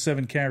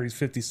 27 carries,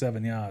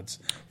 57 yards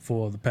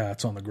for the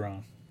Pats on the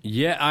ground.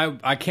 Yeah,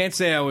 I can't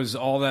say I was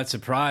all that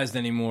surprised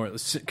anymore.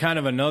 It's kind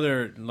of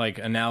another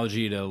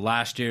analogy to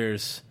last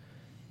year's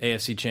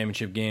AFC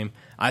Championship game.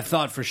 I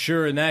thought for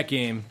sure in that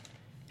game,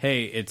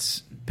 hey,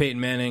 it's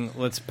Peyton Manning.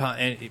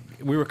 And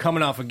we were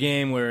coming off a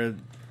game where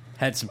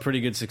had some pretty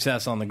good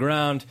success on the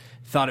ground.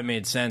 Thought it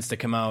made sense to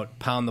come out,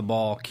 pound the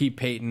ball, keep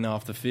Peyton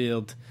off the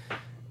field,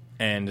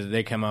 and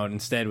they come out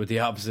instead with the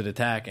opposite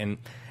attack. And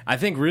I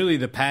think really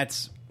the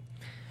Pats,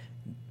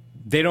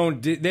 they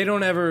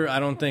don't ever,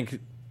 I don't think,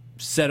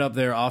 set up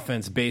their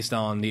offense based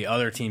on the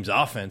other team's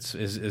offense.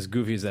 As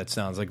goofy as that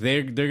sounds,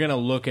 they're gonna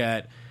look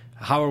at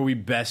how are we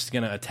best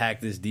gonna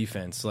attack this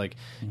defense.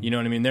 You know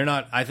what I mean? They're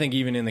not. I think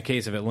even in the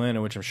case of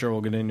Atlanta, which I'm sure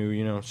we'll get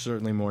into,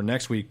 certainly more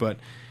next week, but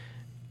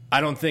I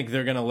don't think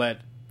they're going to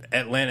let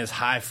Atlanta's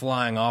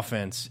high-flying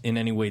offense in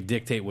any way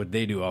dictate what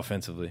they do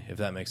offensively, if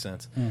that makes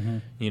sense.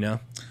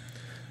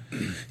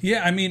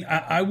 Yeah, I mean,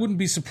 I wouldn't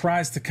be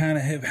surprised to kind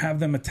of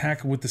have them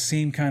attack with the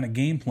same kind of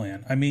game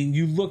plan. I mean,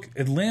 you look,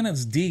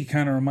 Atlanta's D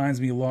kind of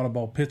reminds me a lot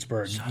about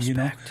Pittsburgh.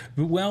 Suspect.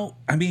 Well,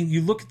 I mean,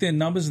 you look at their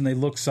numbers and they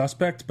look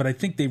suspect, but I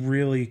think they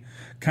really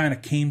kind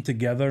of came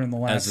together in the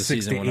last the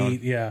 6 to season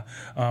went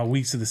 8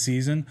 weeks of the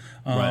season.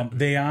 Right.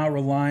 They are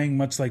relying,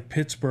 much like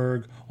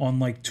Pittsburgh, on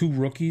like 2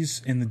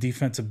 rookies in the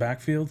defensive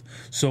backfield.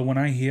 So when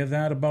I hear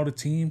that about a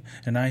team,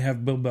 and I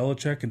have Bill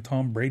Belichick and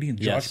Tom Brady and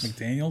Josh Yes.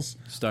 McDaniels,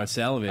 Start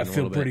salivating I a feel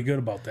little bit. pretty good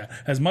about that.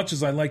 As much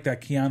as I like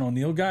that Keanu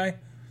O'Neal guy,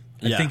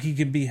 I Yeah. think he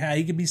can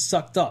be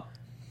sucked up.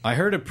 I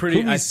heard a pretty.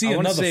 Could we I see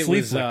want to another say it flea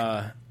was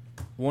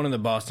flick? one of the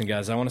Boston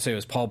guys. I want to say it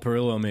was Paul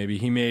Perillo. Maybe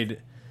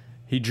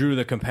he drew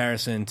the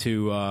comparison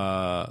to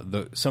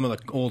some of the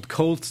old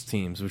Colts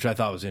teams, which I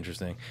thought was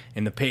interesting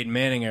in the Peyton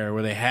Manning era,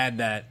 where they had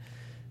that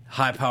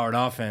high-powered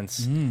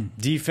offense.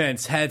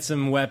 Defense had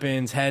some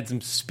weapons, had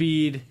some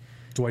speed,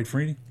 Dwight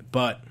Freeney.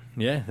 but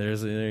yeah, there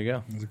you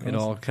go. It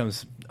all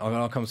comes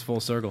full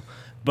circle.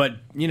 But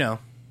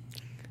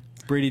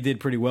Brady did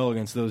pretty well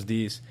against those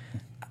Ds.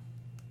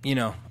 I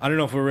don't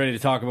know if we're ready to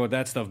talk about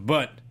that stuff,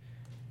 but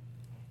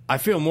I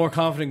feel more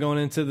confident going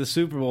into the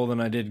Super Bowl than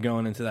I did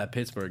going into that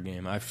Pittsburgh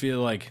game. I feel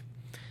like,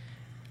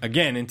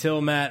 again, until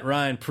Matt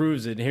Ryan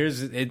proves it,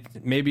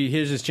 maybe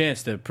here's his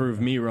chance to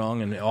prove me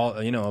wrong and all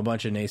a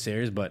bunch of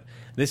naysayers. But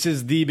this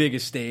is the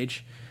biggest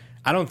stage.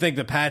 I don't think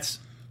the Pats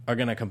are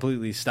going to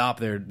completely stop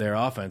their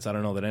offense. I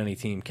don't know that any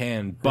team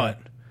can, but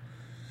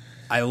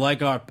I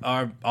like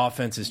our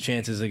offense's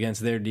chances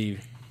against their D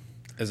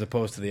as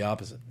opposed to the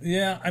opposite.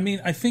 Yeah, I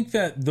mean, I think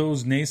that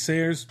those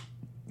naysayers,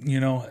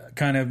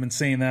 kind of have been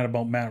saying that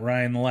about Matt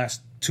Ryan the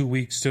last 2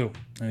 weeks too.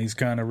 And he's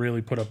kind of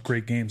really put up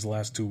great games the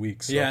last 2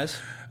 weeks. So, Yes.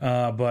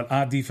 but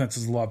our defense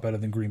is a lot better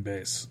than Green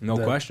Bay's. No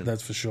question.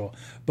 That's for sure.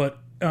 But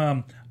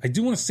I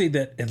do want to say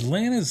that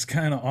Atlanta's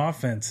kind of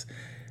offense,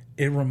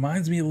 it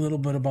reminds me a little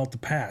bit about the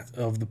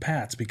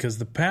Pats, because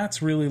the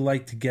Pats really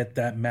like to get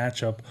that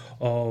matchup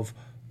of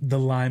the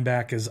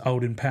linebackers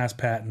out in pass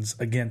patterns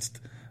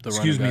against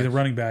the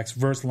running backs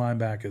versus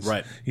linebackers,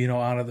 Right.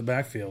 Out of the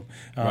backfield.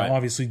 Right.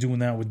 Obviously doing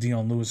that with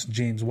Dion Lewis and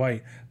James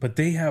White, but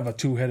they have a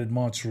 2-headed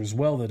monster as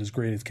well that is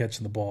great at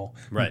catching the ball.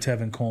 Right. With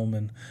Tevin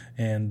Coleman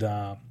and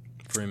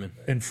Freeman.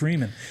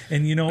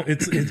 And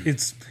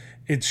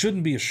it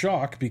shouldn't be a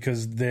shock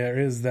because there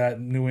is that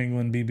New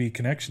England BB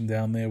connection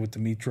down there with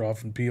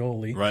Dimitrov and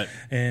Pioli. Right.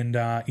 And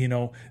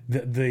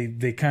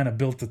they kind of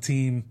built the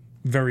team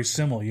very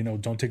similar.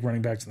 Don't take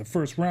running backs in the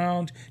first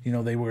round.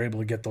 They were able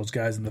to get those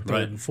guys in the third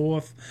Right. and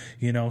fourth.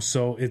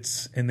 So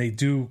and they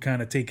do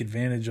kind of take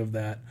advantage of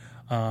that.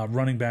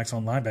 Running backs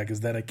on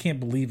linebackers that I can't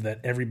believe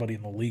that everybody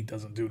in the league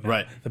doesn't do now.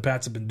 Right. The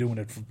Pats have been doing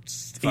it for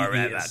 8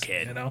 Forever, years.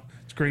 kid.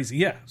 It's crazy.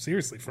 Yeah,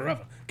 seriously,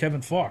 forever.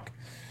 Kevin Falk.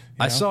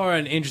 I saw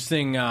an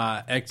interesting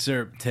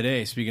excerpt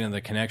today, speaking of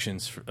the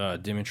connections,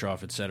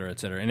 Dimitrov, et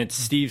cetera, and it's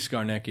Steve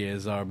Skarnecki,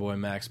 as our boy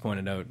Max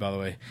pointed out, by the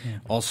way. Yeah.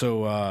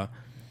 Also,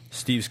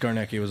 Steve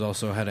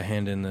Skarnecki had a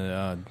hand in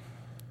the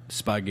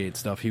Spygate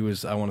stuff. He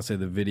was, I want to say,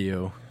 the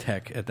video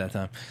tech at that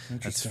time.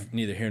 That's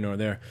neither here nor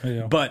there.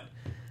 Yeah. But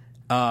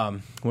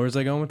where was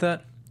I going with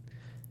that?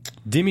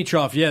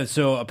 Dimitrov, yeah.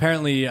 So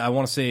apparently, I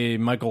want to say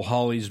Michael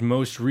Hawley's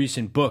most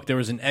recent book, there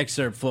was an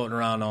excerpt floating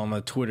around on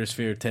the Twitter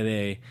sphere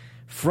today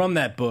from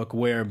that book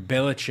where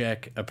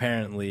Belichick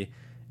apparently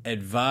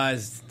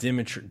advised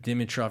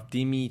Dimitrov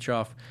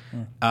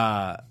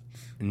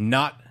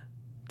not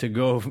to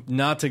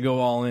go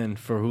all in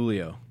for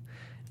Julio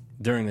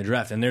during the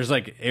draft. And there's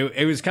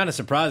it was kind of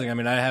surprising. I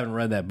mean, I haven't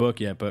read that book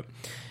yet, but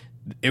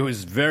it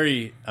was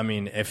very,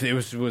 if it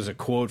was a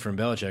quote from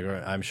Belichick,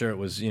 or I'm sure it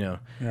was, it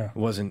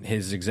wasn't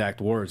his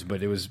exact words,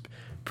 but it was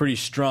pretty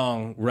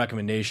strong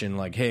recommendation,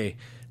 hey,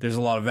 there's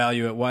a lot of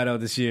value at wideout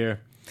this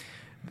year.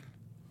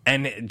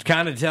 And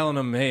kind of telling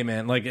him, hey,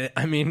 man,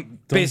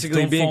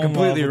 basically don't being fall in love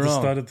completely with the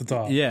wrong. stud at the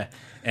top. Yeah.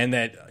 And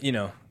that,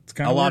 kinda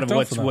a lot of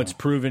worked out for them. what's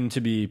proven to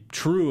be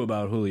true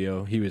about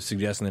Julio, he was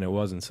suggesting that it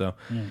wasn't. So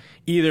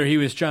either he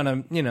was trying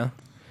to,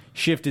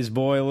 shift his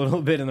boy a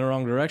little bit in the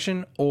wrong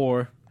direction,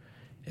 or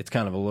it's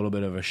kind of a little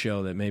bit of a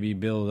show that maybe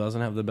Bill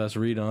doesn't have the best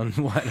read on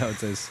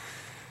wideouts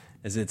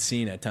as it's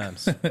seen at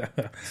times.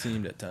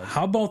 Seemed at times.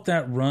 How about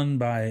that run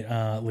by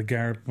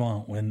LeGarrette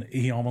Blount when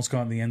he almost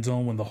got in the end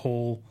zone when the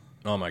whole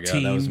Oh my god,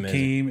 team that was amazing.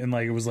 came and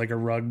it was like a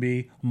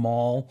rugby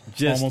maul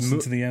Just almost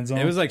into the end zone?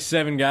 It was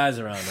 7 guys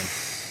around him.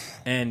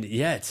 And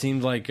yeah, it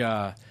seemed like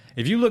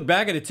if you look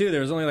back at it too,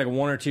 there was only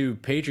 1 or 2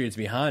 Patriots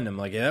behind him.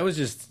 That was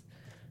just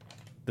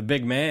the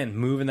big man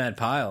moving that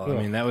pile.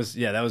 I mean, that was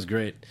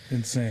great.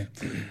 Insane.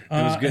 It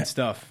was good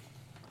stuff.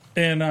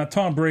 And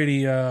Tom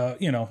Brady,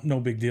 no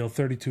big deal.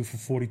 32 for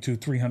 42,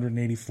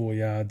 384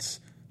 yards,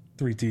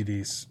 3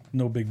 TDs.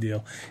 No big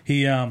deal.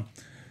 He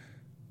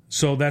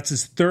so that's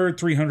his third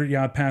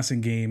 300-yard passing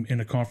game in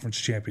a conference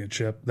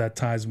championship. That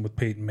ties him with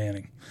Peyton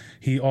Manning.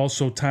 He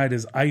also tied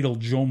his idol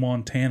Joe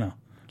Montana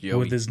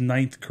with his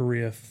 9th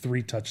career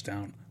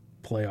 3-touchdown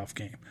playoff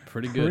game.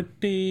 Pretty good.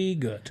 Pretty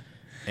good.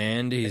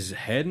 And he's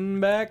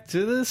heading back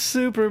to the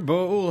Super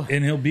Bowl.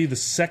 And he'll be the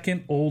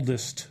second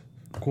oldest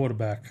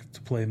quarterback to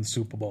play in the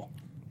Super Bowl.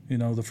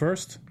 The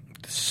first?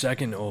 The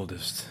second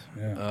oldest.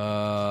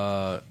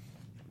 Yeah.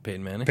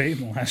 Peyton Manning.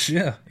 Peyton last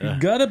year. You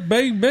got it,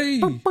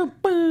 baby.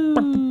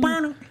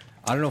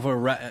 I don't know if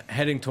we're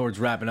heading towards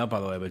wrapping up, by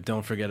the way, but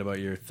don't forget about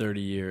your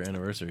 30-year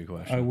anniversary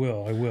question. I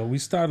will. We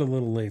started a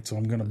little late, so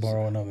I'm going to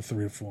borrow another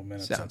 3 or 4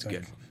 minutes. Sounds I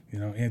think. good. You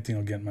know, Anthony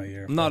will get in my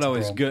ear. Not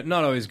always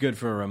good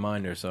for a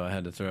reminder, so I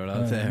had to throw it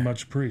out there.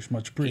 Much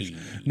appreciated.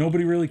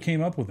 Nobody really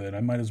came up with it.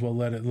 I might as well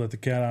let the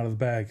cat out of the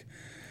bag.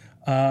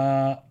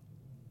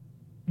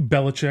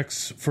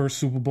 Belichick's first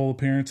Super Bowl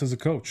appearance as a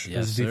coach,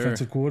 as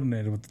defensive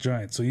coordinator with the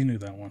Giants. So you knew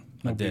that one.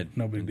 No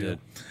big deal.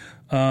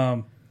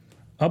 How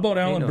about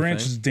Alan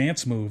Branch's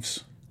dance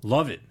moves?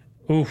 Love it.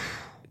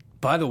 Oof.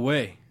 By the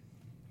way,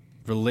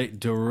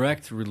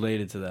 direct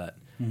related to that.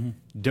 Mm-hmm.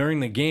 During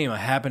the game, I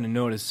happened to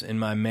notice in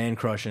my man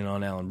crushing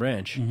on Alan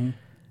Branch,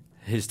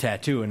 his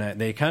tattoo, and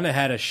they kind of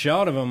had a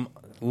shot of him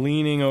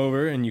leaning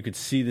over, and you could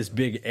see this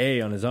big A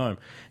on his arm.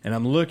 And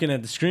I'm looking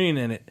at the screen,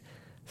 and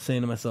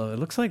saying to myself, it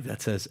looks like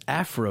that says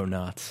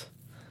Afronauts.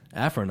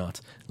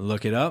 Afronauts.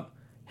 Look it up.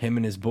 Him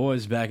and his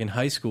boys back in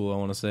high school, I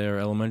want to say, or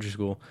elementary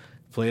school,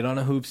 played on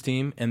a hoops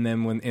team, and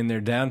then when in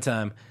their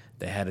downtime,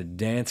 they had a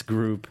dance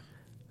group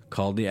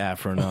called the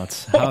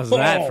Afronauts. How's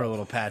that for a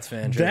little Pats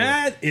fan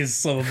trivia?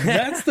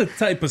 That's the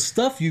type of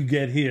stuff you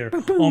get here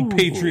on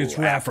Patriots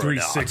Rap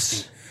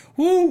 360.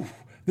 Woo!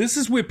 This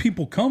is where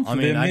people come from.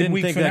 I mean, I didn't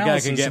think that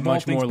guy could get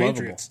much more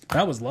lovable.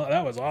 That was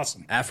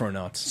awesome.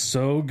 Afronauts.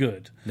 So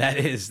good.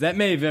 That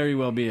may very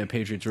well be a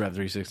Patriots Rap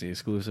 360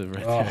 exclusive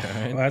right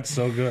there. Right? That's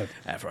so good.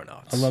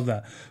 Afronauts. I love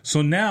that.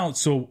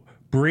 So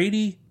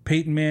Brady,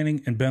 Peyton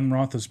Manning, and Ben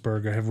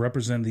Roethlisberger have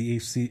represented the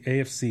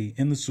AFC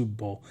in the Super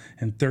Bowl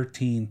in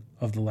 13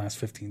 of the last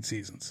 15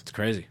 seasons. It's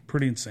crazy.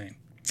 Pretty insane.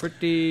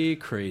 Pretty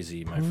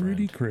crazy, my friend.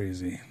 Pretty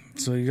crazy.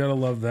 So you got to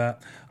love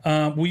that.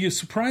 Were you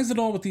surprised at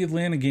all with the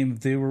Atlanta game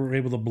that they were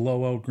able to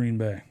blow out Green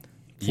Bay?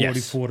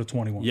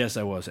 44-21. Yes,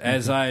 I was.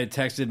 As I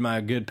texted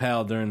my good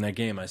pal during that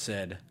game, I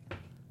said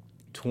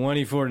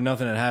 24-0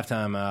 at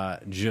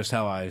halftime, just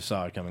how I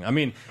saw it coming. I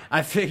mean,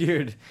 I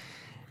figured,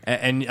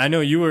 and I know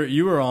you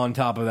were on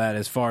top of that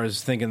as far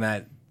as thinking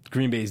that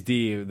Green Bay's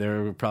D,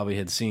 they probably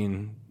had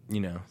seen,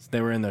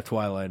 they were in the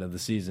twilight of the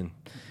season.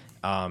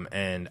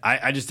 And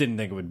I just didn't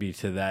think it would be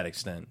to that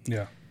extent.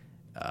 Yeah.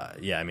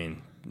 I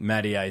mean,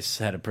 Matty Ice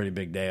had a pretty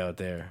big day out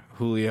there.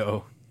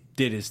 Julio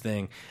did his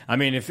thing. I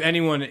mean, if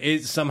anyone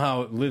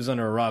somehow lives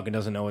under a rock and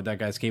doesn't know what that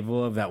guy's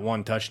capable of, that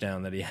one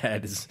touchdown that he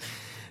had is,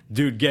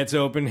 dude gets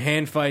open,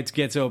 hand fights,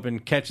 gets open,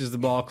 catches the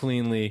ball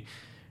cleanly,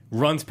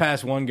 runs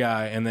past one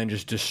guy, and then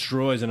just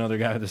destroys another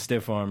guy with a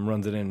stiff arm,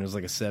 runs it in. It was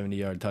like a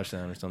 70-yard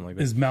touchdown or something like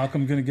that. Is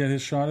Malcolm going to get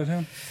his shot at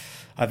him?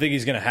 I think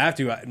he's going to have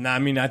to. I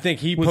mean, I think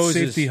he with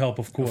poses... With safety help,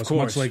 of course,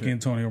 much like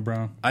Antonio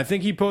Brown. I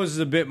think he poses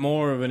a bit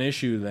more of an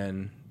issue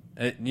than...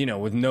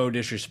 with no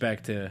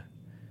disrespect to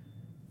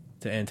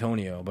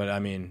Antonio, but I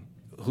mean,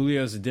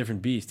 Julio's a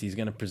different beast. He's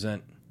going to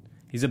present.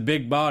 He's a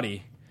big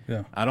body.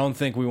 Yeah. I don't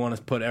think we want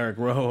to put Eric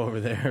Rowe over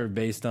there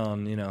based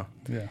on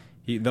Yeah.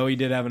 Though he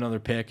did have another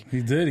pick.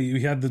 He did.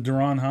 He had the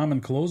Duron Harmon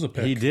closer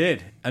pick. He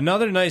did.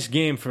 Another nice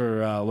game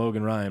for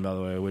Logan Ryan, by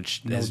the way,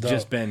 which has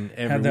just been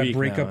every week. Had that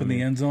breakup in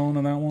the end zone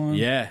on that one.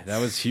 Yeah, that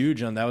was huge.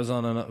 That was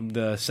on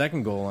the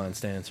second goal line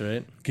stance,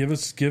 right? Give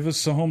us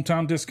a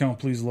hometown discount,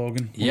 please,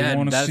 Logan. We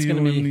want to see you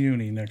in the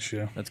uni next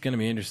year. That's going to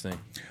be interesting.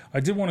 I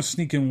did want to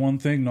sneak in one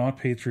thing, not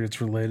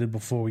Patriots related,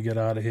 before we get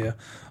out of here.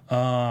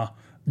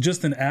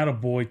 Just an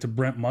attaboy to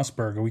Brent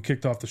Musburger. We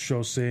kicked off the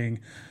show saying,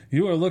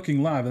 "You are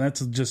looking live," and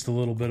that's just a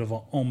little bit of a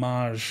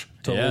homage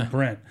to old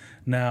Brent.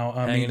 Now,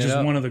 I mean,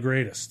 just one of the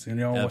greatest.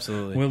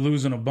 Absolutely. We're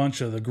losing a bunch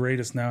of the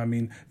greatest now. I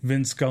mean,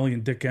 Vin Scully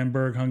and Dick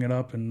Enberg hung it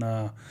up, and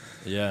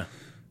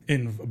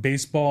in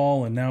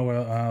baseball, and now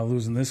we're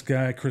losing this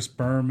guy, Chris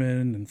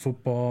Berman, in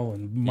football,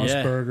 and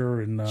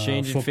Musburger in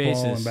football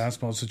faces. And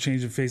basketball. So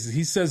changing faces.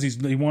 He says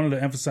he wanted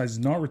to emphasize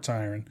he's not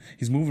retiring.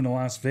 He's moving to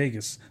Las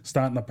Vegas,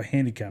 starting up a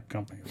handicap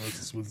company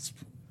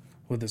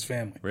with his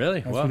family. Really?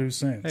 That's what he was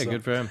saying. Hey,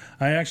 good for him.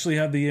 I actually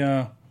had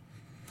I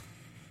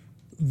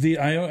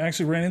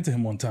actually ran into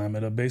him one time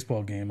at a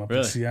baseball game up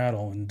in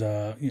Seattle, and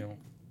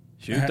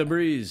shoot the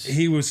breeze.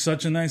 He was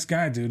such a nice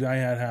guy, dude. I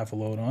had half a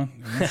load on.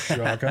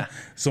 Shocker.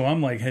 So I'm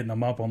like hitting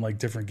him up on like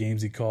different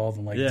games he called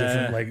and like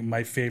different like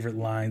my favorite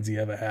lines he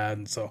ever had,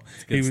 and so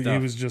he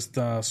was just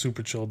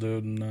super chill,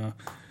 dude, and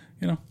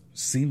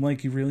seemed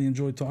like he really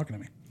enjoyed talking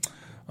to me.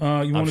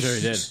 I'm sure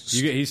he did.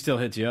 He still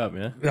hits you up,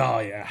 yeah. Oh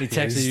yeah, he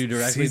texted you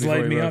directly. He's before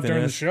lighting me up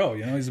during the show.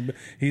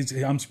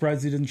 I'm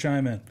surprised he didn't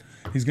chime in.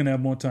 He's gonna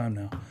have more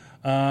time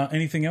now.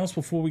 Anything else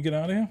before we get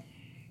out of here?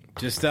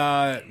 Just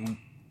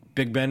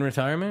Big Ben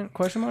retirement?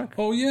 Question mark.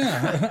 Oh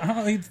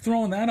yeah, he's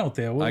throwing that out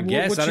there. I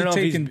guess I don't know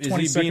if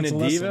he's being a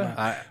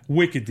diva.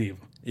 Wicked diva.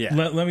 Yeah.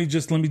 Let me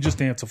just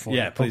answer for you.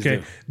 Yeah, please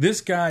do. This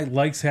guy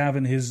likes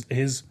having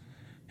his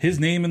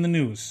name in the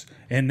news,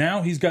 and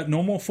now he's got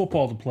no more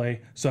football to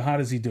play. So how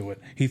does he do it?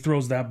 He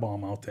throws that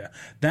bomb out there.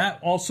 That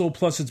also,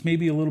 plus it's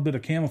maybe a little bit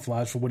of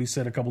camouflage for what he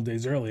said a couple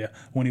days earlier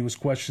when he was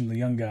questioning the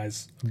young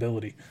guy's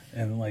ability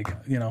and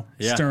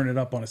stirring it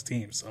up on his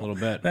team. So a little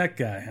bit. That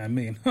guy, I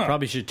mean,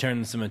 probably should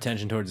turn some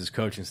attention towards his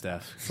coaching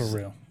staff. For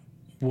real.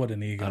 What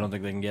an ego. I don't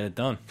think they can get it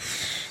done.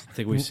 I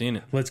think we've seen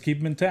it. Let's keep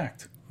him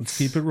intact. Let's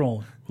keep it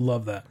rolling.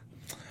 Love that.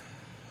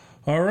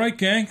 All right,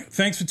 gang.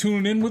 Thanks for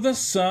tuning in with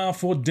us.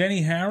 For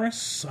Denny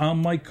Harris,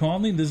 I'm Mike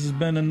Conley. This has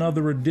been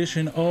another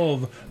edition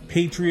of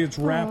Patriots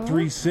Rap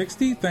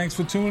 360. Thanks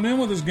for tuning in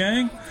with us,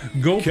 gang.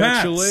 Go Pats.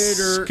 Catch you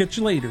later. Catch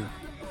you later.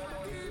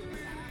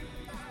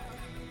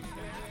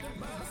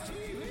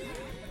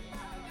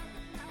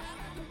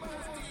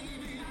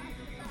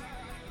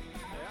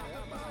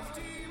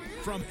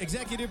 From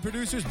executive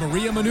producers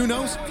Maria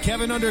Menounos,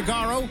 Kevin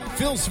Undergaro,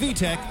 Phil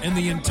Svitek, and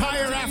the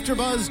entire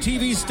AfterBuzz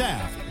TV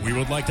staff, we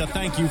would like to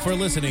thank you for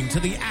listening to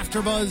the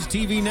AfterBuzz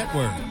TV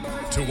network.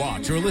 To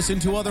watch or listen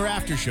to other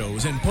after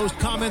shows and post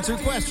comments or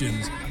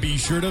questions, be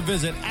sure to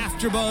visit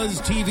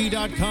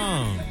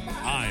AfterBuzzTV.com.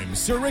 I'm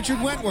Sir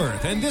Richard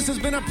Wentworth, and this has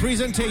been a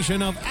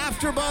presentation of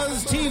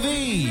AfterBuzz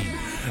TV.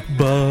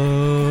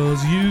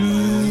 Buzz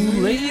you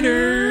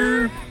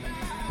later.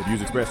 The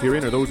views expressed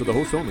herein are those of the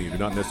host only and do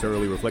not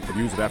necessarily reflect the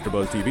views of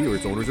AfterBuzz TV or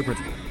its owners or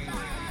principals.